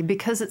wacky?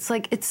 Because it's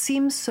it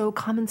seems so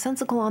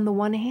commonsensical on the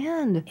one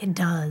hand. It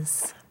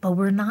does. But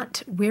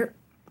we're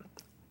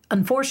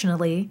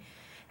unfortunately,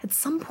 at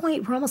some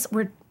point,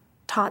 we're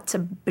taught to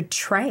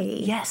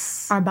betray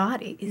our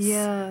bodies.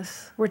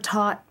 Yes. We're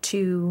taught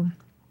to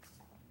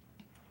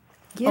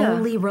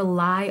only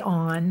rely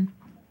on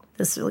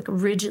this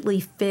rigidly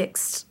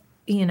fixed,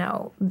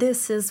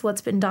 this is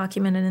what's been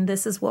documented, and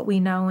this is what we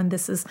know, and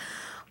this is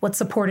what's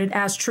supported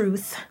as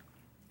truth,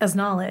 as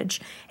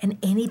knowledge. And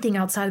anything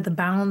outside of the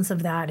bounds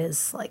of that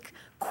is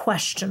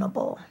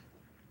questionable.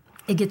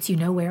 It gets you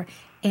nowhere.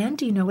 And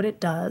do you know what it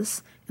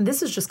does? And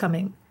this is just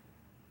coming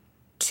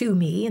to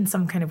me in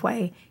some kind of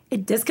way,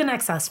 it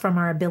disconnects us from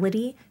our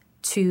ability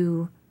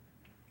to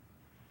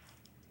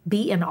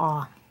be in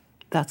awe.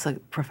 That's a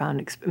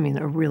profound,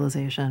 a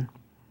realization.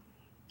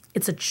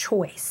 It's a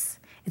choice.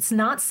 It's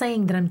not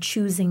saying that I'm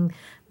choosing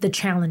the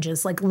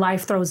challenges. Like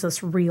life throws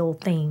us real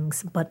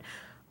things, but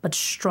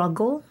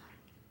struggle.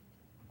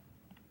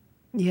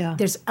 Yeah.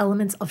 There's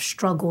elements of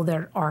struggle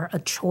that are a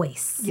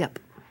choice. Yep.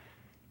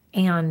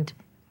 And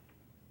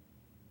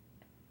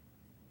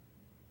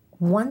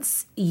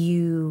once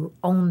you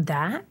own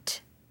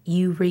that,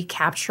 you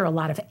recapture a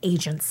lot of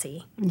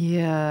agency.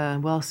 Yeah,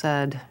 well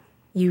said.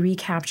 You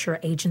recapture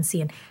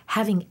agency, and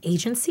having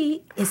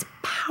agency is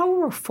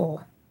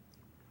powerful.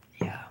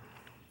 Yeah.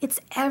 It's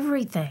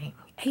everything.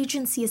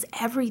 Agency is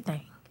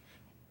everything.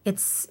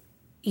 It's,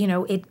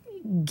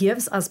 it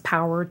gives us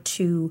power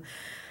to,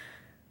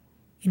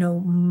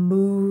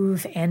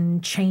 move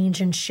and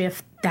change and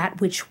shift that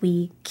which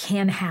we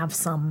can have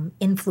some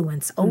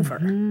influence over.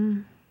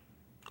 Mm-hmm.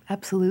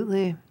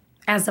 Absolutely.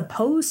 As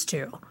opposed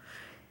to,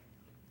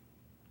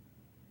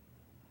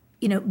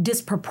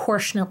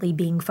 disproportionately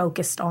being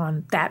focused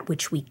on that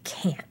which we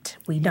can't,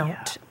 we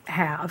don't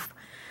have.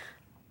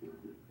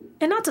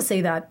 And not to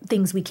say that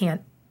things we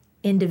can't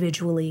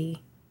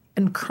individually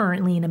and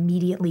currently and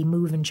immediately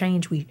move and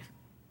change, we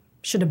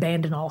should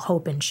abandon all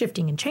hope in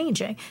shifting and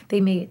changing.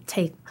 They may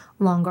take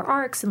longer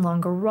arcs and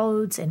longer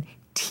roads and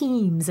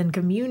teams and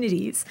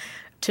communities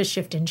to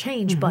shift and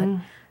change, but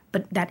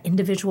that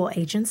individual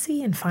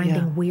agency and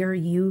finding where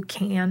you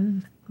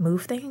can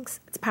move things,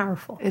 it's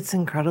powerful. It's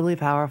incredibly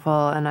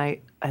powerful, and I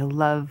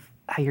love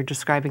how you're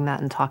describing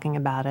that and talking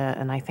about it,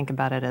 and I think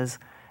about it as,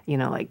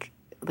 like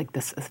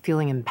this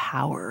feeling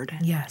empowered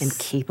and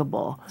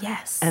capable.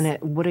 Yes. And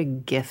what a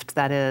gift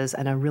that is,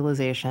 and a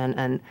realization,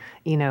 and,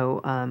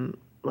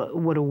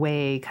 what a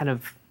way kind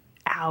of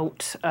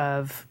out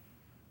of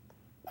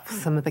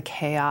some of the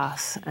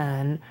chaos.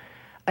 And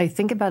I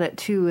think about it,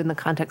 too, in the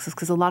context,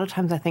 because a lot of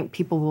times I think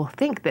people will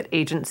think that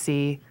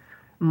agency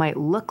might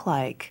look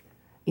like,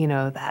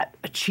 that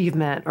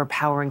achievement or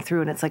powering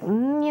through. And it's like,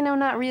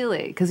 not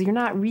really, because you're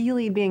not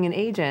really being an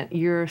agent.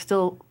 You're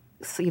still,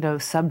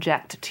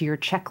 subject to your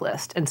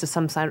checklist and to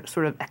some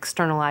sort of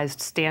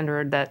externalized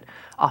standard that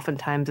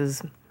oftentimes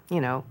is,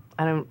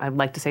 I'd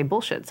like to say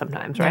bullshit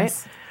sometimes, right?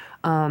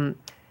 Yes.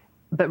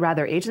 But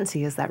rather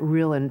agency is that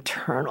real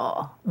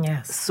internal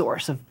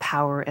source of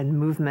power and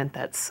movement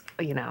that's,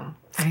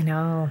 I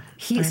know.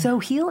 So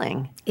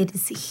healing. It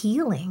is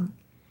healing.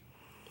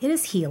 It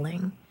is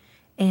healing.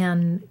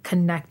 And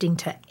connecting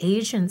to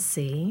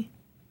agency,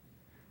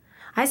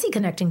 I see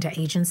connecting to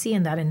agency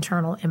and that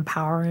internal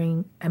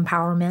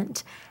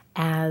empowerment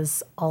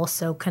as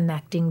also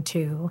connecting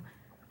to,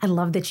 I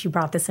love that you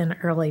brought this in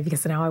early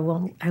because now I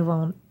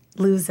won't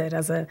lose it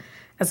as a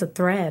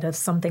thread of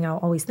something I'll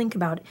always think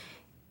about.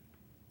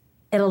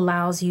 It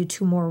allows you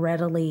to more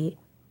readily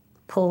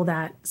pull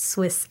that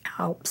Swiss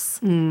Alps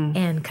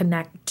and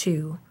connect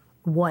to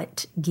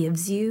what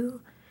gives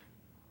you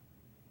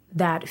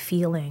that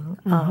feeling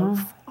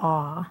of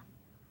awe,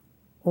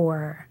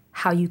 or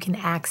how you can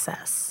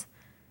access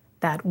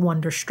those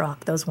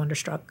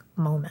wonderstruck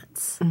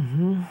moments.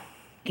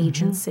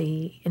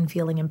 Agency and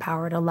feeling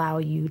empowered allow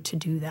you to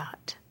do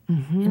that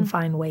and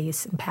find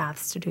ways and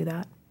paths to do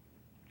that.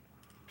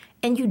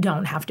 And you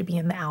don't have to be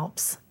in the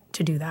Alps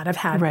to do that. I've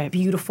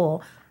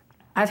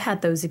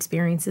had those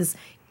experiences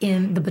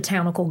in the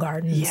botanical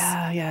gardens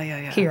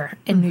here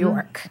in New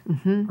York,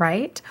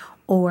 right?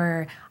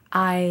 Or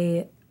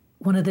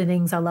one of the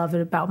things I love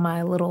about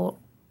my little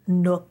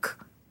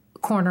nook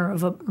corner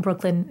of a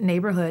Brooklyn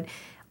neighborhood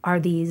are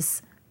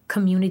these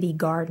community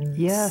gardens.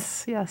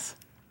 Yes.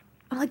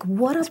 I'm like,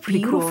 what a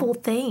beautiful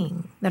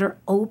thing that are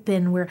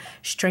open where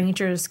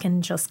strangers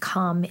can just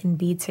come and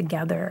be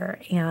together.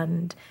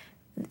 And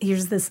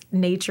here's this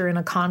nature in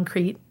a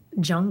concrete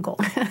jungle,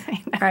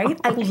 right?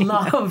 I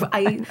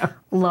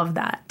love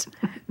that.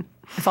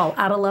 I fall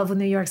out of love with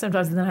New York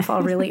sometimes, and then I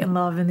fall really in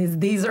love. And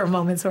these are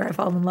moments where I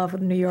fall in love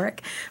with New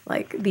York,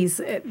 like these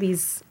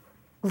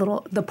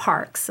the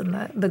parks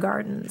and the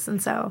gardens.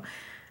 And so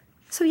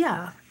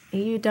yeah,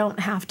 you don't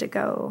have to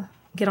go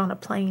get on a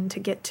plane to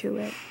get to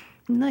it.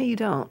 No, you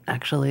don't,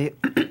 actually.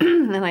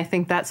 And I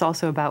think that's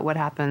also about what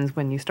happens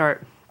when you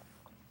start,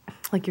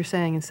 like you're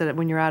saying,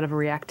 when you're out of a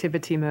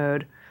reactivity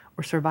mode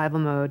or survival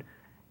mode,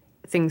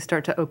 things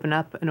start to open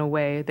up in a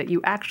way that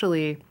you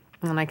actually,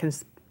 and I can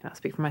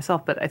speak for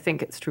myself, but I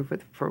think it's true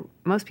for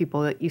most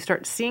people, that you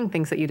start seeing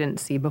things that you didn't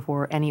see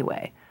before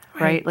anyway,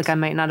 right? Like I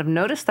might not have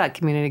noticed that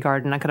community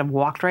garden. I could have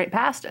walked right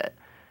past it.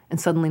 And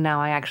suddenly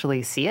now I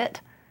actually see it.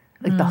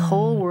 Like the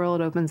whole world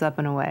opens up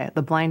in a way.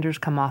 The blinders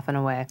come off in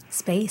a way.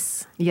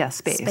 Space. Yeah,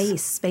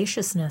 space.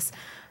 Spaciousness.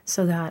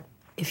 So that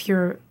if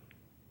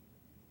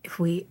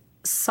we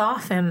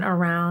soften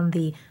around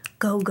the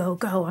go,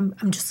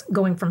 I'm just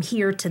going from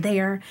here to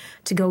there,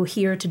 to go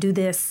here, to do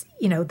this,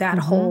 that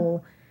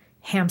whole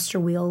hamster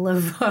wheel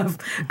of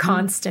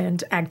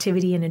constant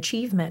activity and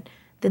achievement,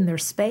 then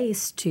there's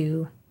space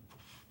to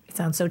it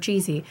sounds so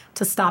cheesy,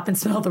 to stop and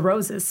smell the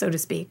roses, so to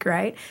speak,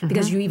 right?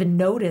 Because you even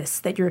notice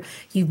that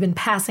you've been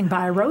passing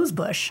by a rose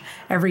bush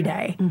every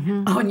day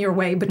on your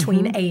way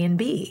between A and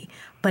B.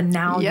 But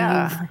now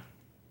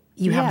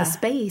you have the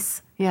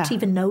space to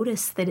even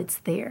notice that it's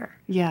there.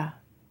 Yeah.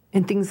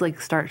 And things like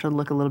start to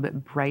look a little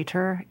bit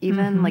brighter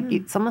even. Like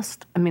it's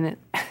almost, I mean,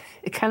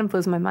 it kind of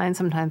blows my mind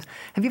sometimes.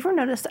 Have you ever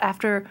noticed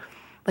after,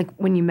 like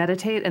when you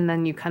meditate and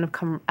then you kind of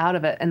come out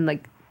of it and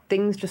like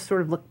things just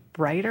sort of look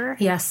brighter?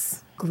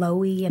 Yes.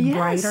 Glowy and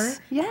brighter.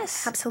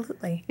 Yes.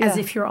 Absolutely. Yeah. As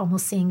if you're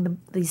almost seeing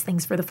these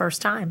things for the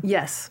first time.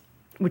 Yes.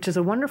 Which is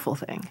a wonderful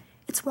thing.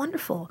 It's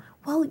wonderful.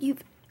 Well,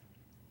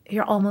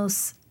 you're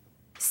almost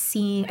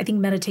seeing, I think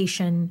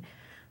meditation,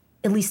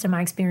 at least in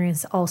my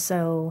experience,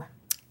 also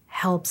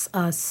helps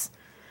us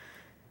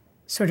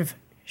sort of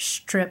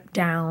strip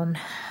down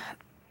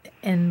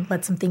and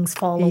let some things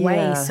fall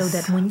away so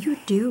that when you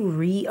do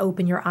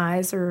reopen your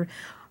eyes or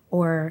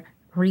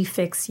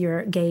refix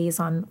your gaze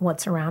on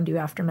what's around you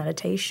after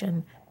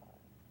meditation,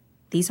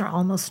 these are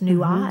almost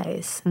new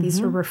eyes.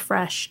 These are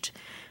refreshed,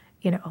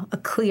 a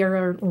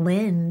clearer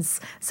lens,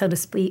 so to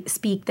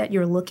speak, that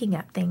you're looking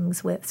at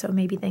things with. So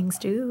maybe things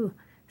do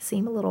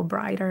seem a little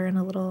brighter and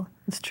a little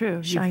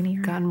shinier.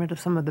 You've gotten rid of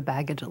some of the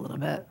baggage a little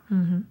bit.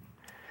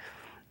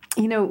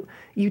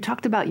 You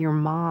talked about your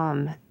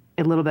mom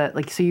a little bit.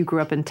 Like, so you grew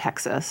up in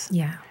Texas.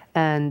 Yeah.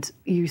 And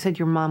you said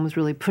your mom was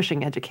really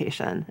pushing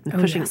education and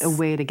pushing a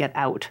way to get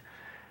out.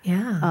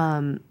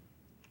 Yeah.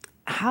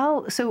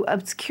 So I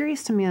was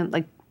curious to me,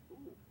 like,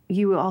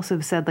 you also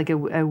said, like,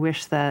 I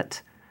wish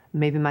that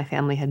maybe my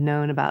family had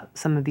known about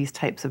some of these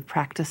types of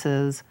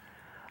practices.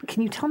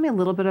 Can you tell me a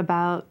little bit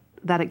about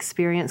that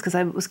experience? Because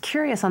I was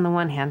curious on the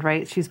one hand,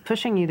 right? She's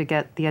pushing you to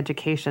get the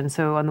education.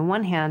 So on the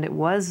one hand, it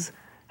was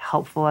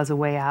helpful as a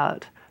way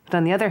out. But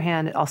on the other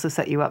hand, it also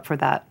set you up for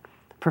that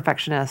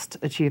perfectionist,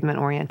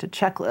 achievement-oriented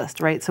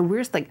checklist, right? So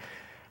where's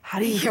how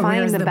do you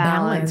find the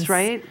balance,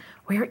 right?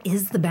 Where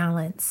is the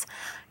balance?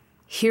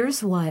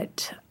 Here's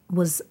what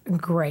was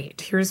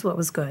great. Here's what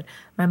was good.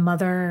 My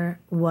mother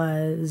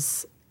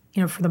was,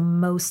 for the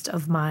most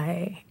of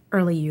my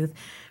early youth,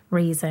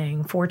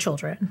 raising 4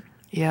 children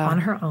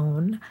on her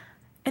own.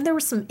 And there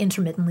were some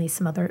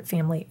other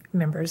family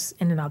members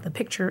in and out of the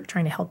picture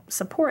trying to help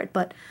support.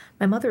 But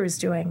my mother is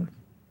doing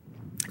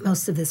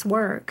most of this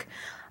work.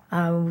 We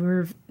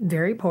were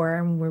very poor,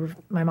 and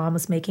my mom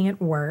was making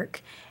it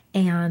work.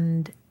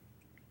 And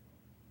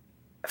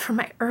from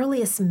my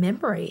earliest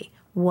memory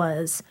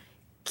was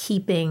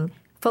keeping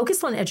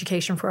focused on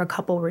education for a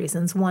couple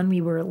reasons. One,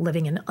 we were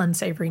living in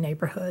unsavory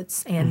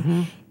neighborhoods,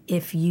 and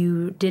if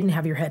you didn't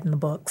have your head in the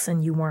books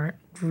and you weren't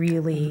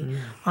really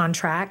on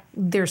track,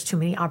 there's too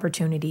many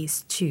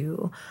opportunities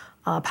to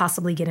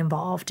possibly get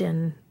involved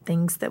in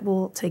things that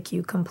will take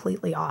you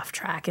completely off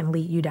track and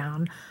lead you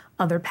down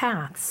other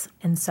paths.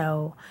 And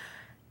so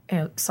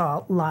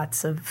saw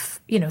lots of,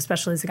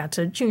 especially as I got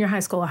to junior high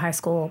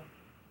school,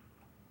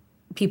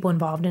 people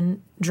involved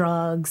in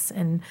drugs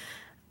and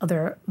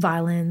other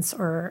violence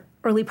or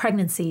early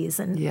pregnancies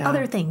and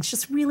other things,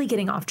 just really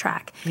getting off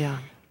track. Yeah.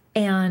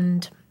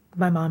 And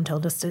my mom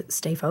told us to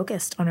stay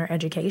focused on our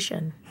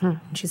education. And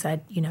she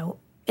said,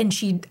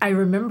 I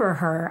remember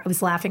her, I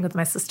was laughing with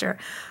my sister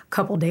a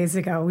couple days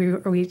ago.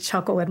 We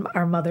chuckle at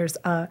our mother's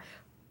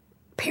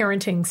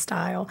parenting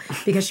style,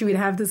 because she would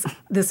have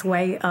this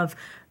way of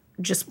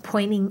just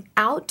pointing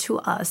out to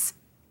us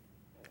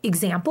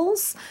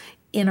examples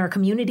in our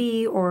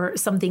community or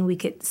something we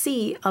could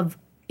see of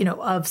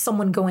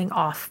someone going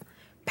off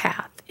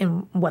path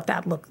and what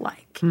that looked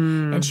like.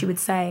 And she would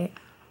say,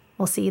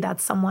 well, see,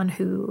 that's someone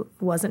who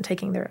wasn't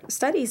taking their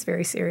studies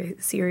very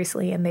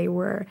seriously, and they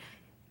were,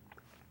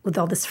 with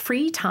all this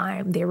free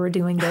time, they were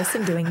doing this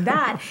and doing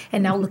that,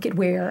 and now look at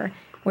where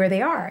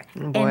they are.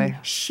 Oh, boy.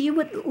 And she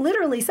would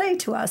literally say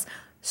to us,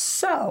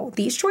 so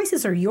these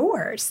choices are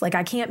yours. Like,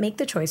 I can't make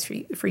the choice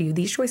for you.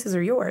 These choices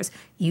are yours.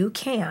 You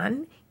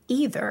can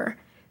either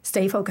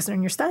stay focused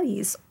on your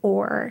studies,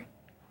 or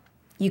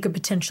you could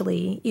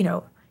potentially,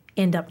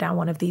 end up down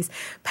one of these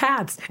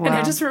paths. Wow. And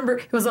I just remember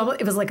it was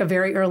like a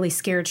very early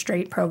Scared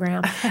Straight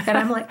program. And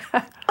I'm like,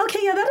 okay,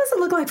 yeah, that doesn't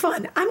look like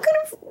fun. I'm going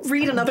to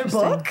read another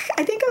book.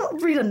 I think I'll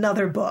read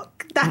another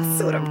book.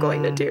 That's what I'm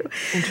going to do.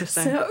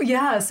 Interesting.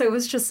 So it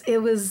was just, it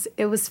was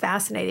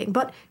fascinating.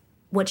 But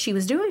what she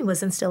was doing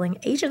was instilling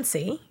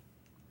agency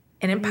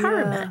and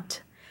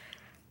empowerment.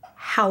 Yeah.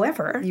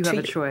 However, you have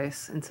a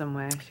choice in some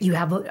way. You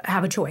have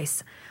a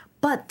choice.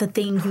 But the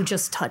thing you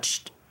just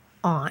touched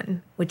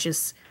on, which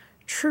is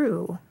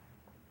true,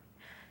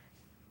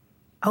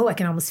 I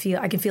can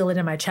feel it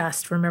in my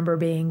chest. Remember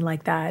being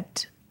like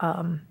that,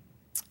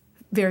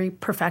 very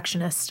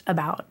perfectionist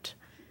about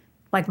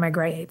like my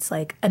grades.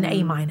 Like an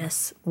A-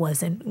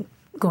 wasn't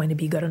going to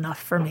be good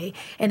enough for me.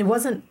 And it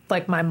wasn't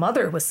like my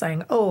mother was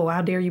saying, oh,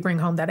 how dare you bring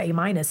home that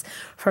A-.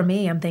 For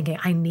me, I'm thinking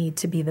I need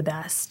to be the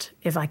best.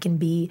 If I can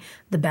be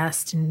the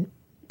best and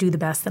do the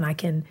best, then I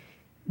can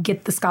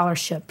get the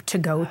scholarship to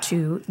go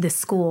to this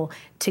school,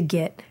 to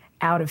get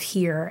out of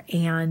here.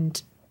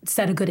 And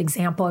set a good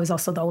example. I was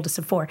also the oldest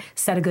of 4.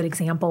 Set a good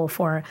example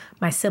for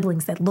my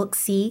siblings that, look,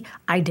 see,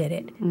 I did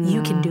it.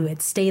 You can do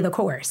it. Stay the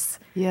course.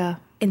 Yeah.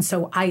 And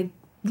so I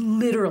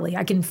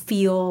can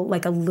feel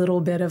like a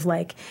little bit of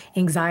like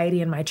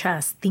anxiety in my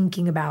chest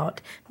thinking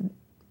about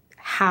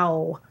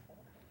how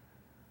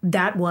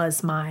that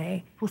was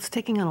my... Well, it's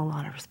taking on a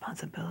lot of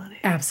responsibility.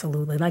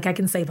 Absolutely. Like, I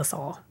can save us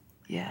all.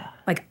 Yeah.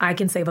 Like, I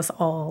can save us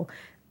all.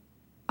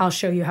 I'll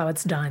show you how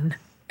it's done.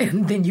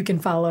 And then you can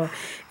follow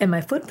in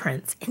my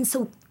footprints. And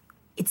so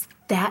it's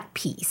that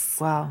piece.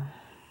 Wow.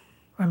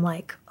 Where I'm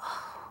like,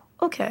 oh,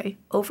 okay,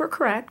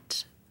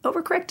 overcorrected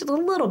a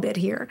little bit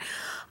here.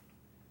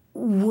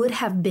 Would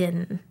have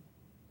been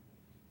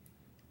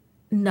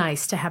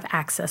nice to have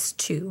access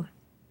to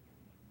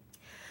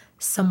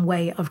some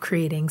way of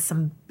creating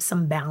some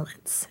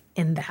balance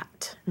in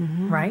that,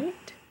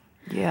 right?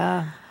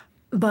 Yeah.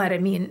 But I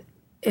mean,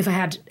 if I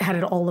had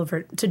it all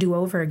over to do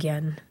over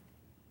again,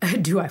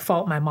 do I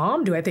fault my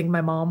mom? Do I think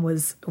my mom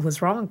was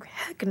wrong?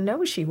 Heck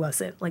no, she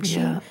wasn't. Like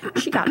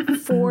she got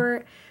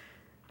 4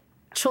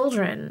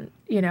 children,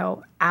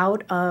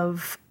 out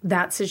of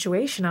that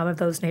situation, out of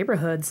those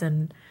neighborhoods,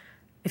 and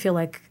I feel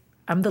like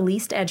I'm the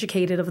least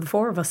educated of the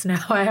 4 of us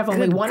now. I have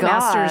only Good one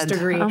God. master's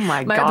degree. Oh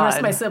my God. The rest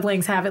of my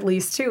siblings have at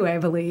least 2, I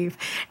believe.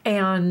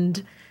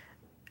 And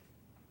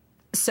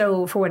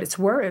so for what it's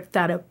worth,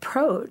 that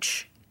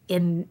approach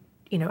in,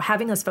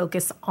 having us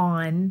focus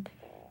on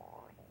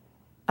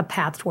a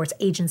path towards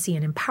agency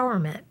and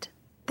empowerment,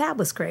 that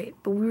was great.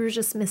 But we were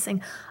just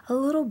missing a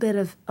little bit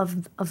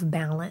of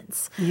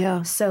balance.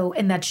 Yeah. So,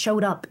 and that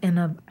showed up in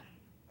a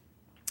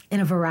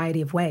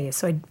variety of ways.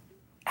 So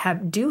I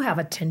do have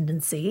a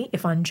tendency,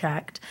 if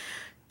unchecked,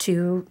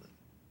 to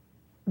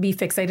be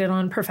fixated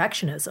on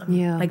perfectionism.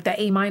 Yeah. Like the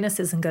A-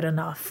 isn't good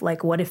enough.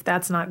 Like, what if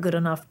that's not good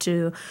enough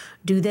to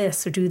do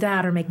this or do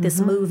that or make this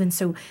move? And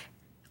so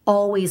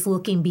always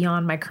looking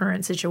beyond my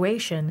current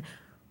situation,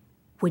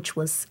 which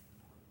was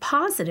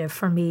positive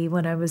for me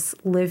when I was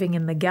living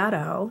in the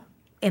ghetto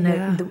in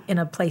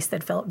a place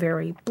that felt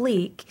very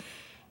bleak.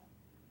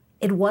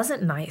 It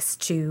wasn't nice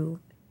to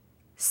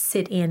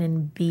sit in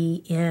and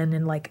be in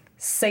and like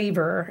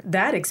savor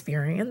that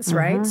experience,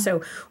 right?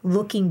 So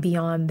looking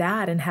beyond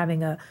that and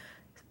having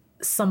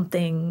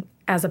something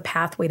as a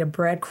pathway to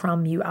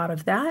breadcrumb you out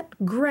of that,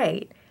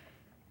 great.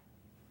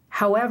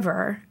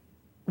 However,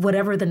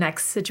 whatever the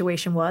next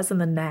situation was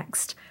and the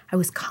next, I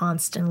was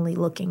constantly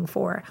looking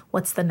for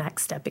what's the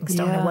next stepping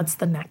stone and what's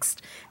the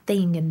next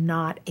thing, and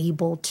not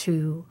able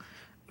to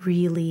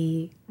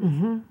really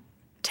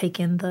take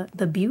in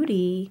the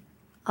beauty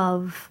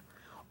of,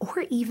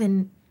 or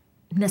even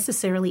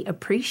necessarily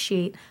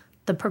appreciate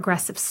the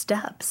progressive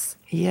steps.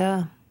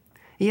 Yeah.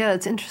 Yeah,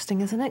 it's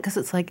interesting, isn't it? Because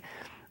it's like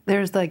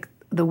there's like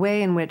the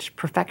way in which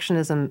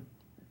perfectionism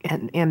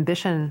and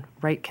ambition,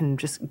 right, can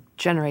just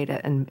generate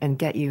it and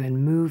get you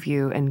and move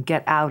you and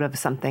get out of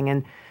something.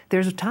 And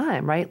there's a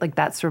time, right? Like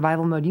that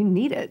survival mode, you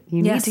need it.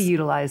 You need to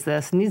utilize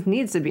this, and it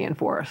needs to be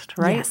enforced,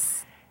 right?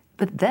 Yes.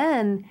 But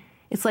then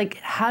it's like,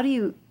 how do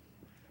you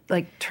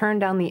like turn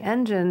down the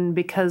engine?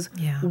 Because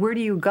where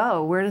do you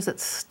go? Where does it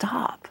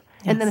stop?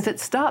 Yes. And then if it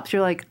stops,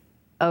 you're like,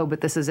 oh, but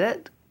this is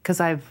it?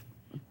 Because I've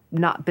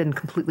not been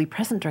completely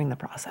present during the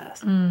process.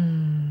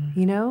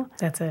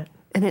 That's it.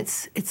 And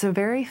it's a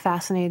very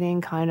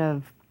fascinating kind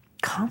of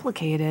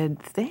complicated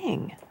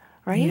thing,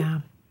 right?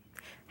 Yeah.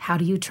 How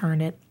do you turn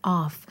it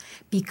off?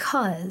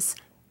 Because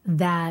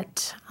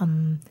that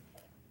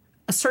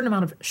a certain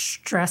amount of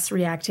stress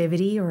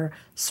reactivity or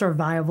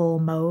survival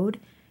mode,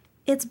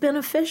 it's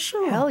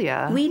beneficial. Hell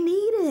yeah. We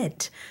need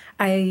it.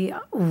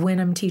 When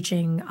I'm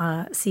teaching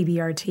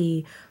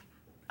CBRT,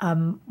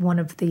 one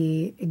of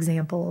the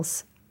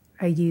examples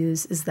I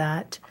use is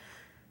that,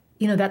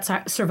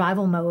 that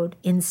survival mode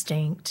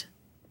instinct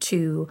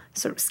to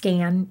sort of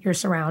scan your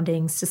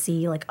surroundings to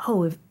see like,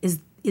 oh, is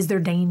there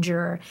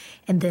danger?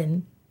 And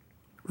then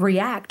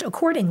react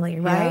accordingly,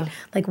 right? Yeah.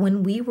 Like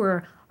when we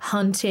were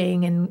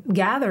hunting and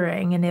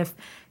gathering, and if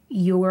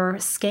your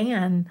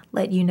scan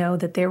let you know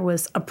that there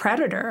was a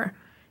predator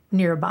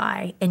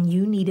nearby and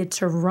you needed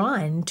to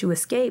run to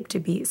escape to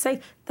be safe,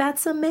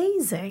 that's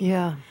amazing.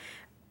 Yeah.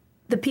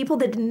 The people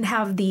that didn't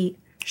have the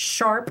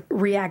sharp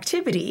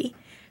reactivity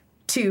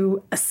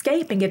to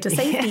escape and get to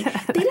safety,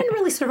 they didn't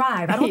really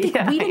survive. I don't think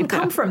we didn't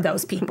come from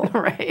those people.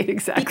 Right,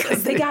 exactly.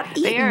 Because they got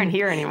eaten. They aren't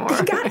here anymore.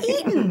 They got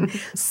eaten.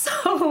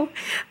 So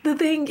the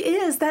thing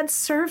is, that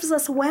serves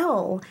us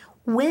well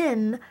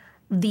when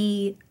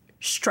the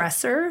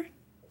stressor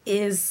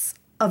is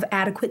of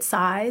adequate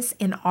size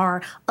and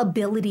our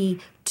ability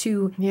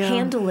to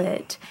handle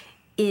it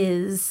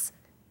is,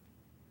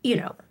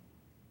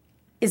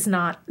 is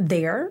not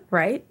there,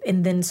 right?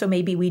 And then so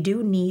maybe we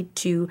do need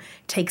to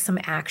take some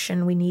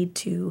action. We need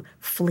to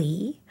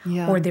flee,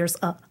 or there's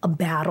a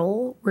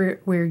battle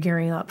we're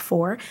gearing up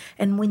for.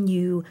 And when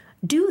you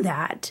do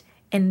that,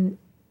 and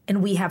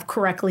we have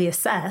correctly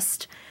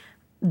assessed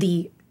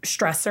the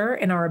stressor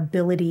and our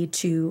ability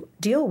to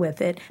deal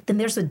with it, then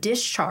there's a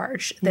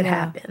discharge that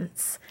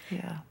happens.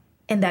 Yeah.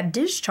 And that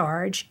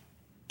discharge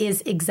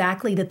is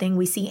exactly the thing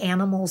we see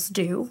animals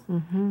do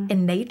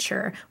in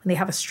nature when they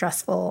have a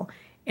stressful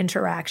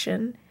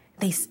interaction.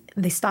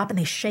 They stop and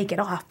they shake it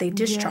off. They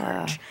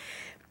discharge. Yeah.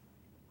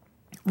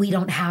 We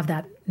don't have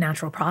that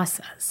natural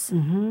process.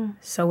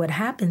 So what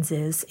happens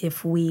is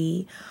if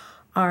we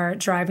are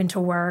driving to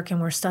work and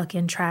we're stuck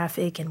in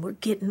traffic and we're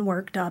getting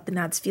worked up and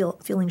that's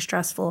feeling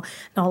stressful,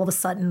 and all of a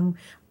sudden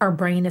our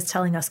brain is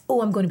telling us,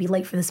 oh, I'm going to be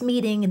late for this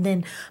meeting, and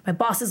then my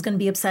boss is going to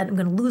be upset, I'm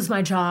going to lose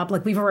my job.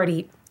 Like we've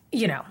already,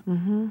 here's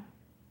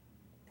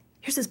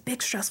this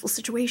big stressful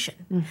situation.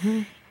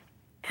 And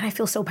I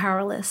feel so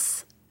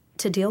powerless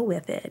to deal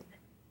with it.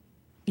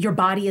 Your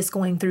body is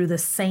going through the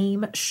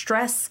same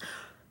stress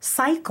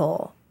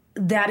cycle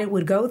that it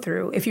would go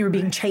through if you were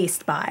being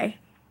chased by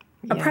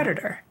a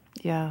predator.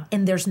 Yeah.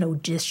 And there's no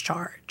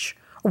discharge.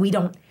 Or we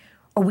don't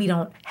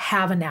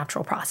have a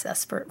natural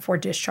process for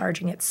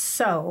discharging it.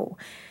 So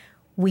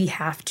we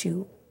have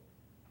to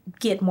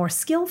get more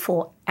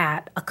skillful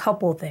at a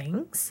couple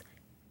things,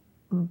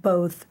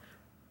 both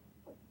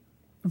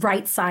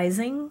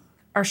right-sizing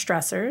our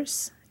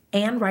stressors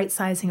and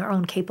right-sizing our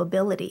own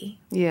capability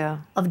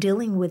of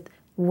dealing with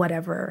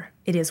whatever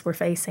it is we're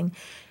facing.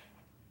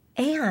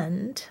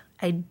 And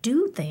I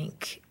do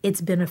think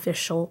it's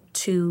beneficial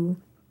to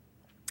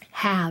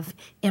have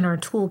in our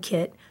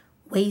toolkit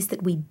ways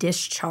that we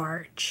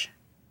discharge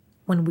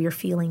when we're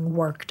feeling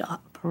worked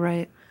up.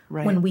 Right.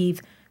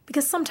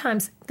 Because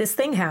sometimes this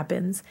thing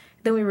happens,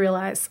 then we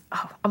realize,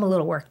 oh, I'm a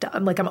little worked up.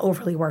 I'm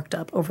overly worked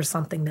up over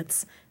something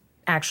that's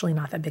actually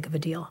not that big of a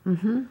deal.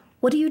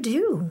 What do you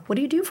do? What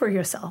do you do for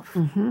yourself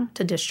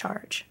to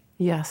discharge?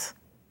 Yes.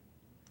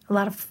 A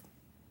lot of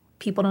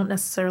people don't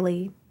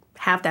necessarily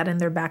have that in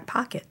their back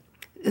pocket.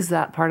 Is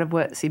that part of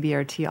what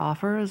CBRT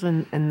offers?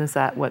 And is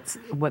that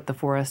what the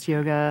forest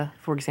yoga,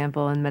 for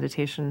example, and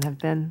meditation have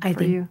been for you? I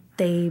think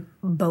they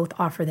both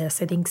offer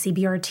this. I think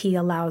CBRT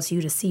allows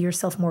you to see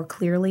yourself more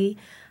clearly,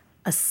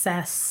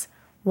 assess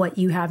what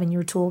you have in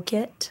your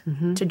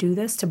toolkit to do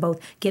this, to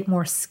both get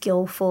more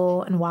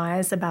skillful and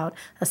wise about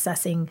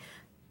assessing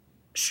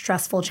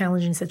stressful,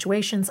 challenging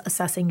situations,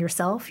 assessing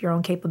yourself, your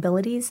own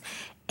capabilities,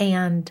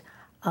 and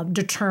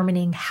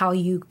determining how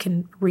you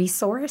can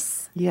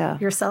resource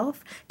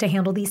yourself to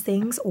handle these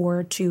things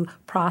or to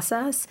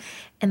process.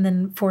 And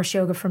then forest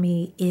yoga for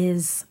me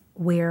is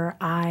where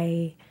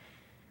I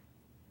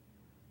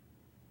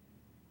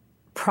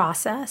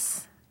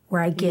process,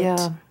 where I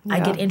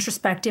get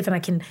introspective and I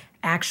can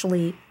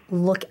actually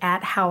look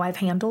at how I've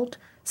handled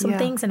some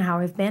things and how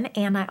I've been.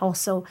 And I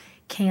also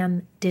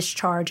can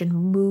discharge and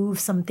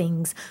move some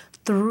things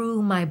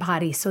through my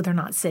body so they're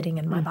not sitting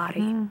in my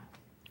body.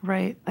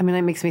 Right. I mean,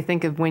 it makes me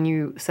think of when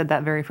you said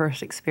that very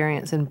first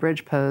experience in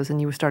bridge pose and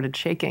you started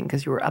shaking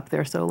because you were up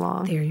there so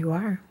long. There you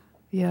are.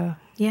 Yeah.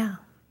 Yeah.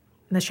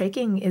 And the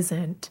shaking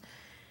isn't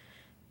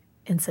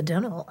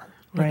incidental,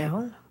 you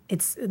know?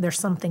 There's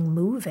something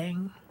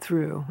moving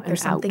through and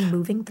There's something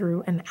moving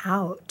through and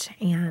out.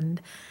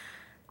 And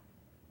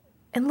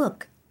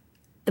look,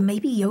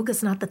 maybe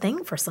yoga's not the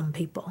thing for some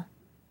people.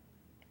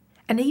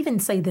 And I even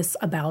say this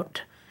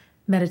about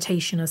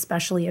meditation,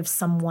 especially if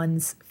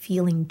someone's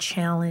feeling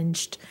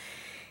challenged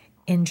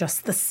in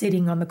just the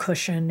sitting on the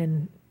cushion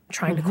and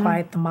trying to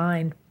quiet the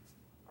mind.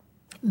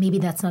 Maybe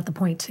that's not the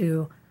point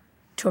to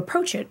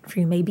approach it for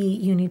you. Maybe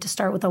you need to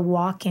start with a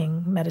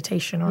walking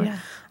meditation or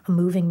a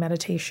moving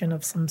meditation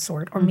of some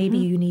sort. Or maybe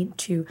you need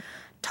to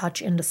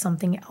touch into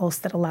something else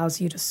that allows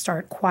you to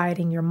start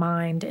quieting your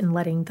mind and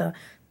letting the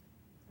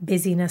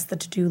busyness, the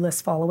to-do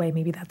list fall away.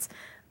 Maybe that's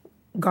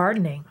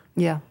gardening.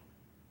 Yeah.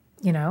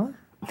 You know?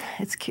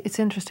 It's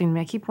interesting to me.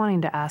 I keep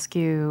wanting to ask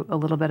you a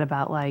little bit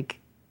about,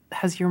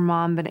 has your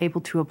mom been able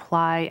to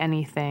apply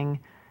anything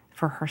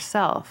for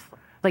herself?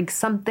 Like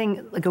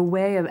something, like a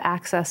way of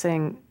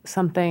accessing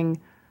something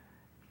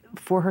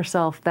for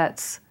herself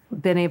that's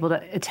been able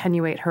to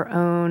attenuate her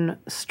own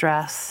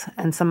stress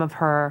and some of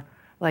her,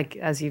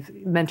 as you've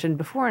mentioned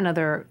before in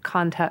other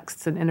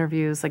contexts and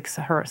interviews,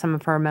 some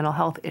of her mental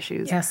health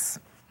issues. Yes.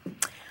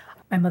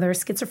 My mother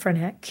is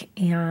schizophrenic,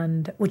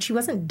 and which she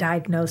wasn't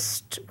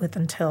diagnosed with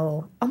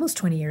until almost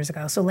 20 years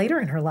ago, so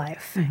later in her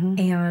life.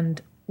 And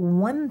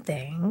one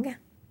thing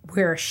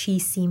where she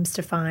seems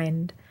to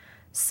find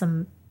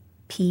some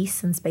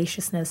peace and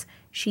spaciousness,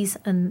 she's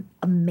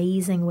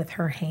amazing with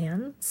her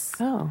hands.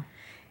 Oh.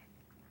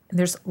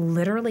 There's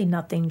literally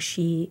nothing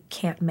she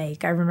can't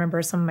make. I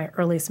remember some of my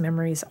earliest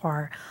memories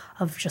are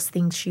of just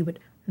things she would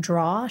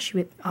draw. She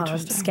would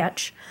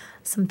sketch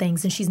some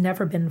things, and she's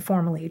never been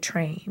formally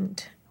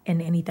trained in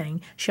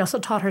anything. She also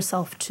taught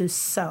herself to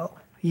sew.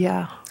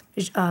 Yeah.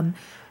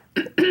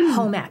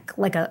 Home ec,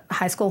 like a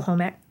high school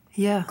home ec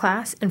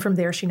class. And from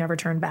there, she never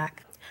turned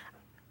back.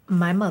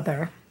 My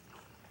mother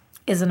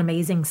is an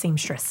amazing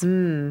seamstress.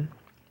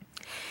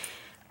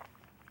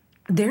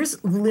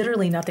 There's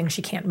literally nothing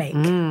she can't make.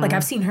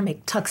 I've seen her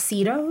make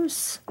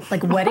tuxedos,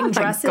 wedding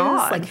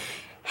dresses,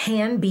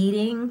 hand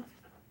beading.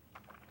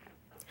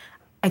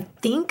 I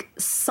think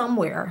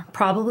somewhere,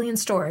 probably in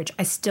storage,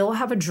 I still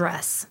have a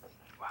dress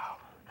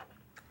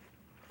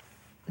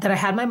that I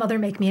had my mother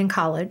make me in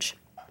college.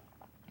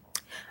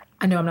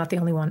 I know I'm not the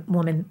only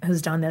woman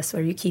who's done this,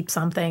 where you keep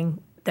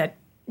something that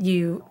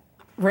you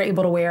were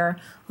able to wear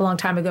a long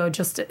time ago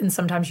and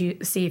sometimes you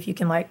see if you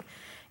can like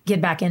get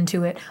back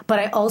into it. But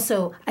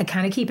I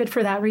kind of keep it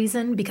for that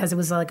reason, because it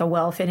was like a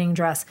well-fitting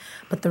dress.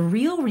 But the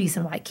real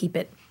reason why I keep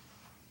it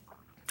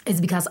is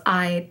because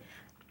I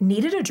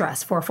needed a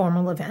dress for a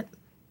formal event.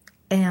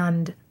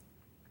 And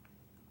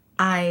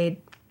I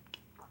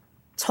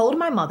told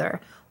my mother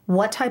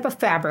what type of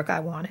fabric I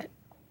wanted,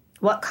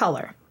 what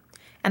color.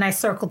 And I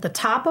circled the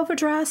top of a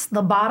dress,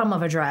 the bottom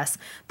of a dress,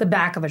 the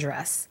back of a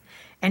dress.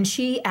 And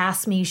she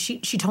asked me, she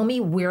told me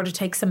where to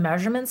take some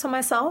measurements on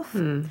myself.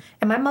 And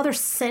my mother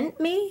sent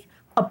me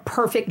a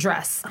perfect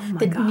dress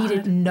that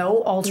needed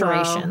no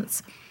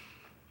alterations.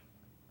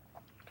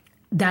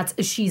 Wow.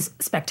 She's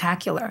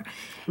spectacular.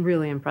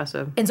 Really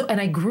impressive.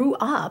 And I grew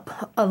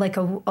up, like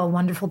a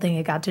wonderful thing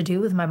I got to do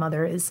with my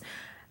mother is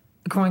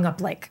growing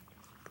up like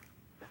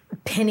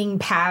pinning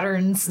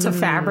patterns to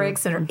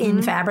fabrics that are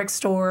in fabric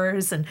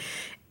stores.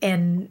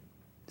 And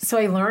so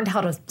I learned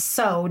how to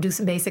do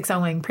some basic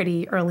sewing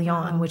pretty early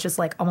on, which is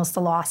like almost a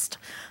lost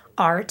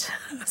art.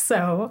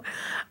 So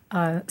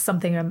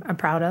something I'm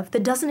proud of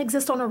that doesn't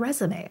exist on a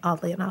resume,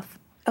 oddly enough.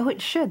 Oh,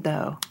 it should,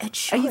 though. It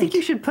should. I think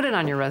you should put it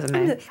on your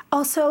resume.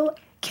 Also,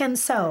 can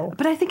sew.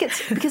 But I think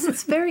it's because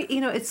it's very,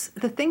 it's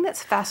the thing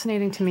that's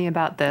fascinating to me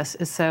about this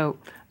is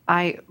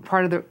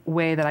part of the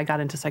way that I got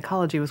into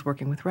psychology was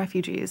working with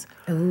refugees.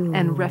 Ooh.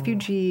 And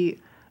refugee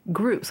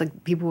groups,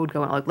 like people would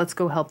go, like, let's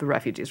go help the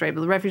refugees, right?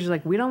 But the refugees are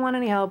like, we don't want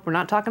any help. We're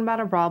not talking about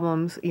our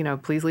problems.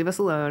 Please leave us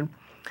alone.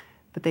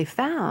 But they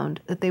found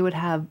that they would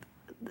have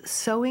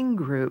sewing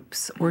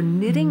groups or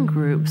knitting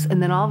groups.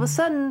 And then all of a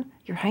sudden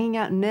you're hanging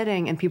out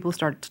knitting and people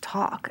start to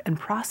talk and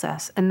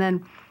process. And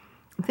then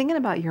I'm thinking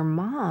about your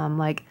mom,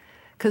 like,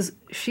 because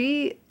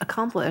she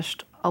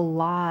accomplished a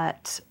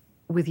lot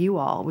with you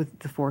all, with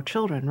the 4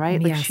 children,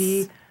 right? Yes. Like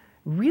she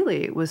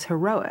really was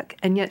heroic.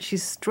 And yet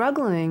she's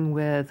struggling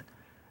with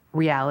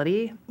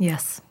reality,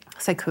 Yes.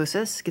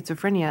 psychosis,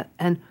 schizophrenia,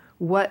 and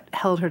what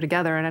held her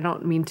together. And I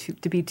don't mean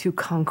to be too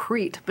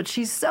concrete, but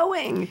she's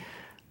sewing.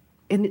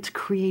 And it's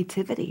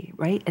creativity,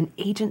 right? And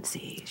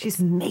agency. She's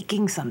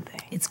making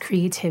something. It's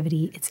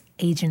creativity, it's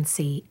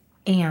agency,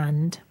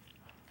 and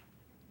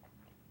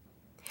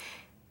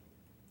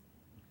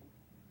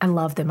I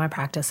love that my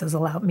practice has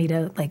allowed me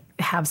to like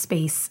have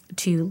space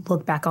to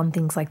look back on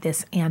things like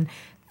this, and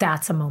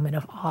that's a moment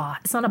of awe.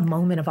 It's not a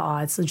moment of awe,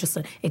 it's just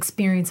an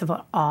experience of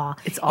awe.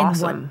 It's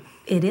awesome.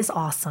 It is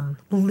awesome,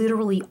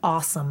 literally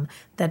awesome,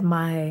 that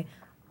my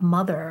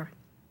mother,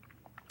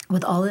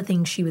 with all the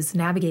things she was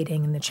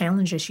navigating and the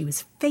challenges she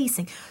was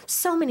facing,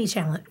 so many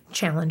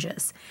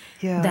challenges,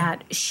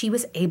 that she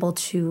was able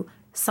to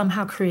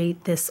somehow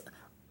create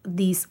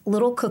these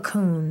little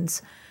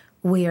cocoons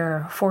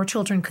where 4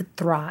 children could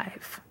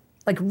thrive,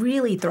 like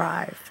really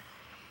thrive,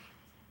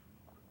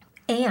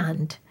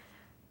 and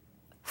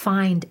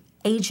find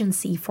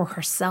agency for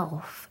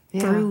herself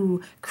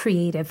through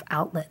creative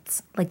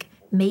outlets, like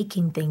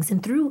making things.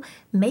 And through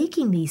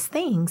making these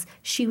things,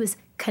 she was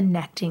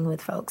connecting with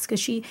folks,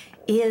 because she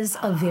is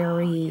a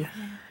very,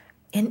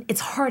 and it's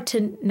hard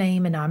to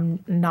name, and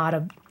I'm not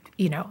a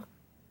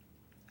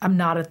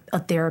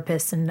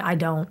therapist, and I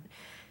don't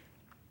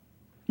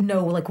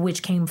know like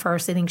which came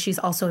first. I think she's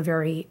also a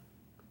very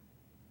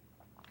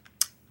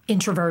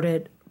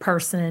introverted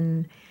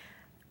person,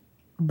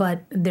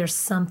 but there's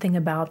something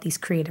about these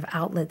creative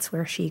outlets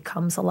where she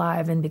comes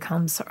alive and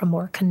becomes a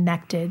more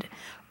connected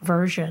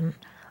version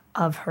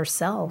of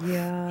herself.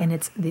 Yeah. And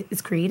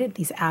it's created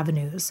these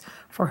avenues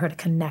for her to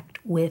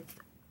connect with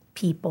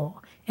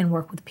people and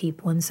work with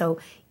people. And so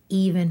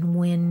even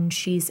when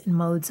she's in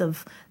modes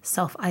of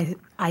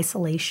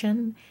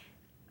self-isolation,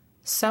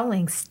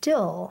 sewing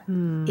still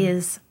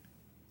is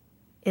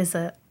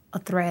a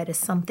thread, is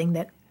something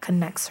that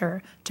connects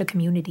her to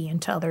community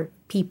and to other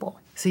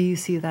people. So you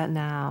see that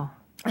now?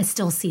 I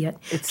still see it.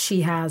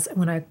 She has,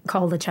 when I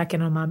call to check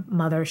in on my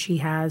mother, she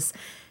has,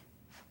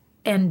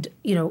 and,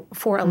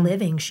 for a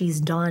living, she's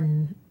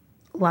done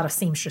a lot of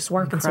seamstress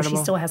work. Incredible. And so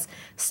she still has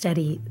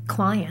steady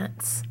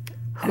clients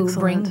who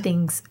bring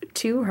things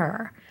to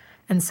her.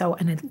 And so,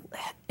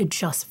 it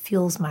just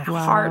fills my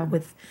heart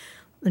with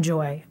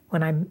joy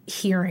when I'm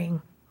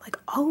hearing, like,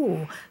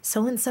 oh,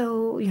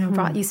 so-and-so,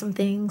 brought you some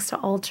things to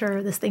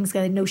alter this thing.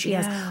 I know she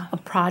has a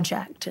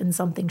project and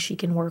something she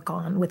can work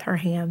on with her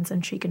hands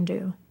and she can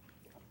do.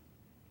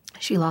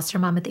 She lost her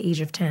mom at the age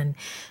of 10.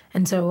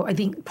 And so I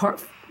think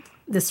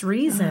this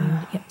reason,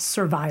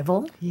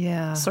 survival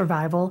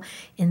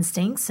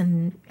instincts,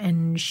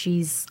 and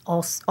she's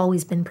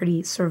always been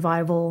pretty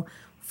survival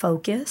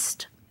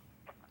focused.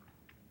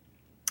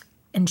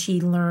 And she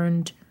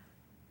learned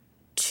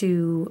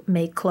to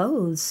make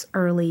clothes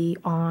early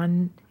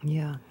on.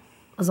 Yeah.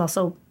 Was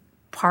also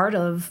part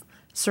of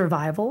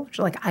survival. She's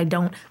like, I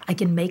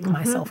can make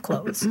myself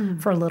clothes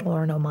for little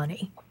or no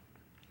money.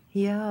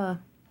 Yeah.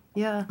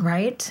 Yeah.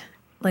 Right?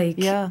 Like,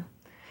 yeah.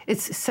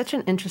 It's such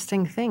an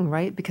interesting thing,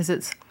 right? Because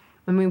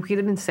we could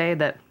even say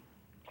that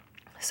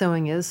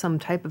sewing is some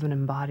type of an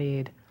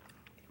embodied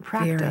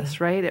practice,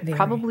 right? It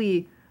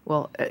probably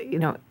well,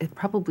 it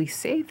probably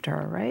saved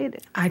her,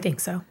 right? I think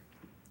so.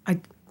 I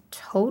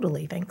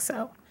totally think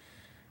so.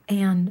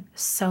 And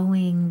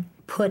sewing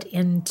put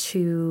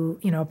into,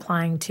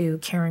 applying to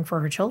caring for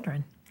her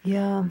children.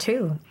 Yeah.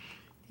 Too.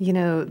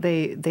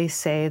 They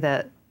say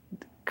that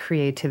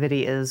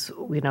creativity is,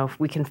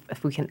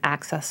 if we can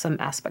access some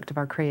aspect of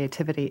our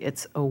creativity,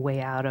 it's a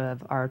way out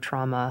of our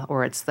trauma,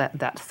 or it's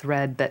that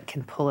thread that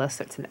can pull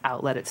us. It's an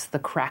outlet. It's the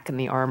crack in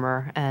the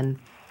armor. And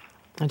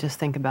I just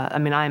think about,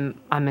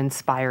 I'm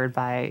inspired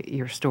by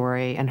your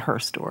story and her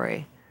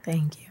story.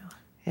 Thank you.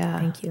 Yeah.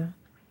 Thank you.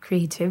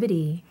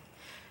 Creativity,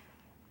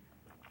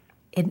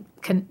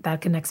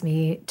 that connects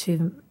me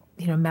to,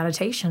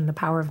 meditation, the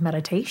power of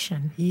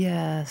meditation.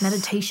 Yes.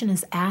 Meditation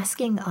is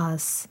asking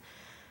us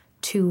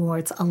or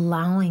it's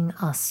allowing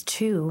us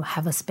to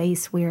have a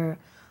space where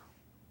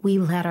we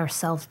let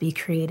ourselves be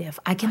creative.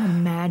 I can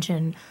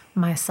imagine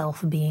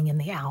myself being in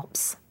the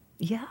Alps.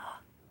 Yeah.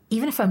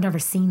 Even if I've never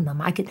seen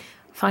them, I could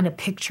find a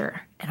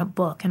picture in a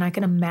book and I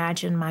can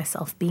imagine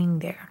myself being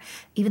there.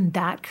 Even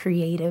that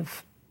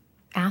creative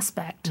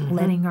aspect,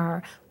 letting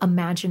our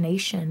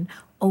imagination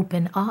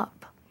open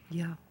up,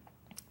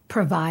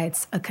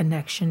 provides a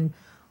connection.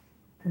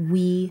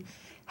 We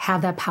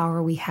have that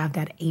power. We have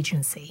that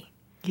agency.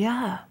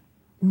 Yeah.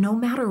 No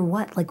matter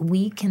what,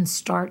 we can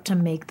start to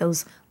make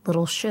those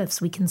little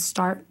shifts. We can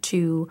start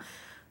to,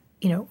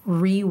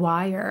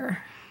 rewire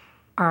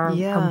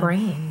our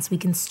brains. We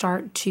can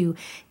start to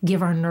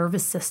give our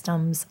nervous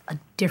systems a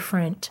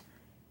different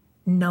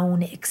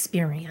known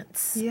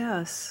experience.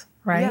 Yes.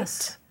 Right?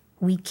 Yes.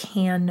 We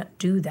can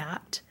do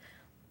that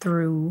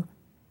through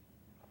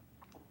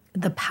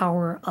the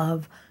power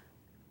of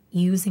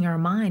using our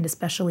mind,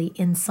 especially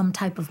in some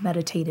type of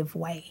meditative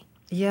way.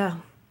 Yeah.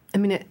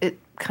 It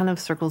kind of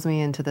circles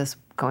me into this,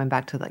 going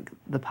back to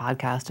the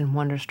podcast and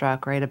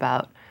Wonderstruck, right?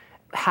 About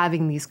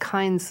having these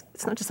kinds,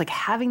 it's not just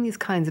having these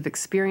kinds of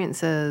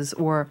experiences,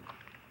 or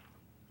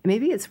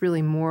maybe it's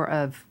really more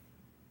of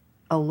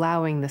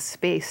allowing the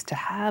space to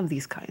have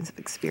these kinds of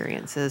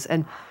experiences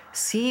and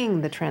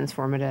seeing the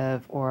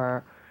transformative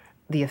or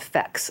the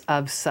effects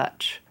of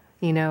such.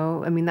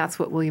 That's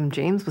what William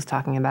James was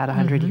talking about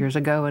 100 years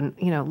ago. And,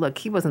 look,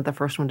 he wasn't the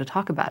first one to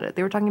talk about it.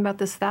 They were talking about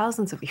this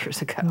thousands of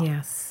years ago.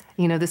 Yes.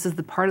 This is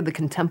the part of the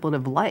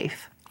contemplative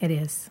life. It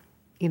is.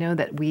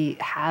 That we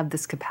have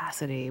this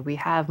capacity. We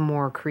have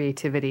more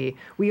creativity.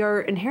 We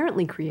are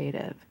inherently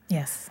creative.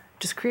 Yes.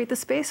 Just create the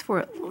space for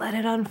it. Let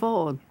it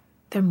unfold.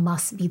 There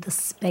must be the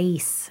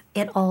space.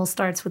 It all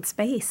starts with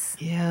space.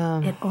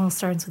 Yeah. It all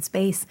starts with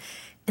space.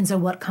 And so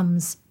what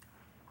comes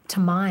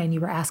to mind,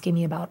 you were asking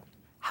me about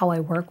how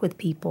I work with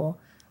people,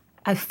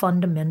 I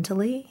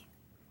fundamentally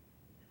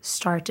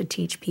start to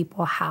teach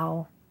people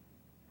how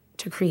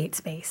to create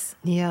space.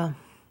 Yeah.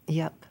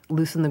 Yep.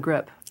 Loosen the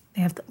grip.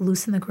 They have to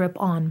loosen the grip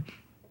on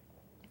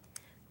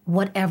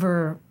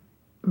whatever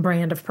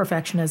brand of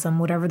perfectionism,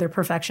 whatever their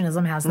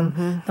perfectionism has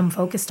them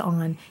focused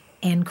on,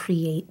 and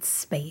create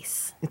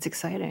space. It's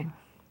exciting.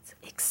 It's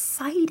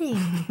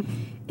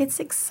exciting. It's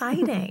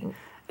exciting.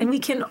 And we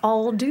can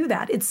all do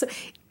that.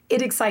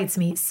 It excites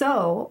me.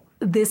 So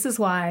this is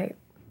why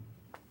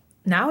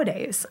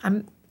nowadays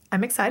I'm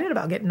excited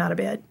about getting out of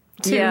bed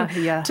to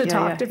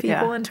talk to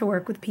people and to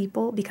work with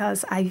people,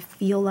 because I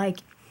feel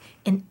like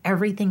in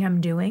everything I'm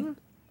doing,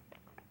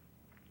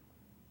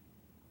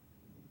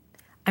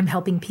 I'm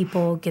helping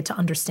people get to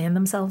understand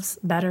themselves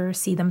better,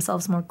 see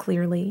themselves more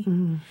clearly,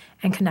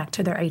 and connect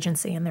to their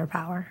agency and their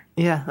power.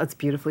 Yeah, that's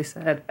beautifully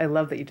said. I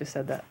love that you just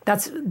said that.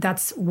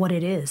 That's what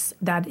it is.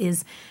 That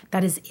is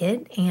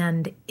it.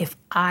 And if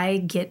I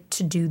get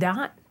to do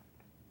that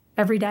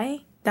every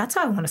day, that's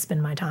how I want to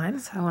spend my time.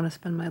 That's how I want to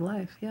spend my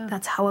life, yeah.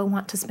 That's how I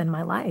want to spend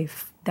my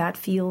life. That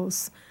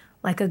feels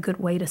like a good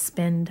way to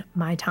spend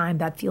my time.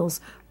 That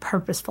feels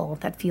purposeful.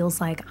 That feels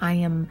like I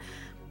am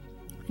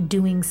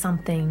doing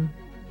something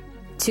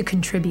to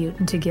contribute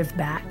and to give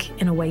back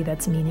in a way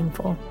that's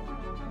meaningful.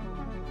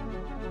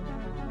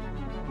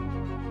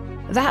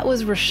 That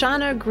was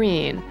Rahshaana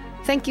Green.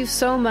 Thank you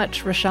so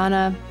much,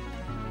 Rahshaana.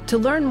 To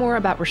learn more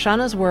about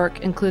Rahshaana's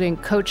work, including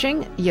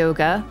coaching,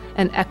 yoga,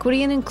 and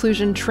equity and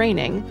inclusion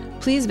training,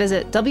 please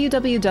visit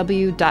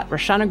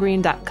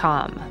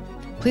www.rahshaanagreen.com.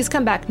 Please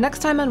come back next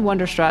time on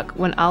Wonderstruck,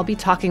 when I'll be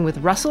talking with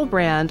Russell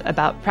Brand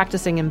about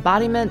practicing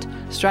embodiment,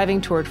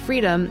 striving toward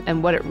freedom,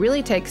 and what it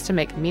really takes to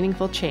make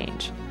meaningful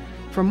change.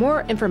 For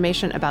more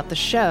information about the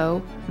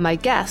show, my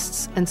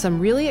guests, and some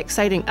really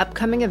exciting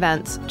upcoming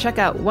events, check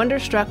out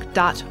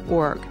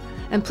wonderstruck.org.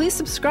 And please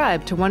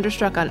subscribe to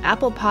Wonderstruck on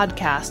Apple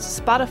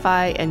Podcasts,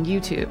 Spotify, and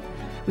YouTube.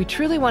 We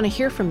truly want to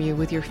hear from you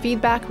with your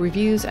feedback,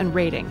 reviews, and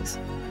ratings.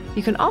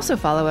 You can also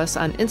follow us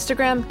on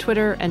Instagram,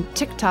 Twitter, and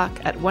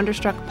TikTok at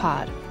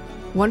WonderstruckPod.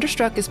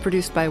 Wonderstruck is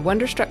produced by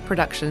Wonderstruck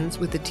Productions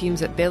with the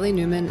teams at Bailey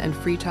Newman and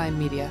Freetime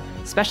Media.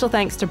 Special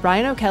thanks to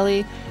Brian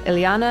O'Kelly,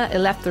 Eliana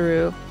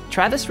Eleftheru,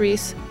 Travis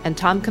Reese, and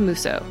Tom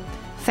Camuso.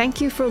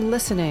 Thank you for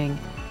listening.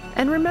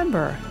 And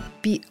remember,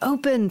 be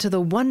open to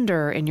the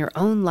wonder in your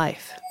own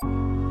life.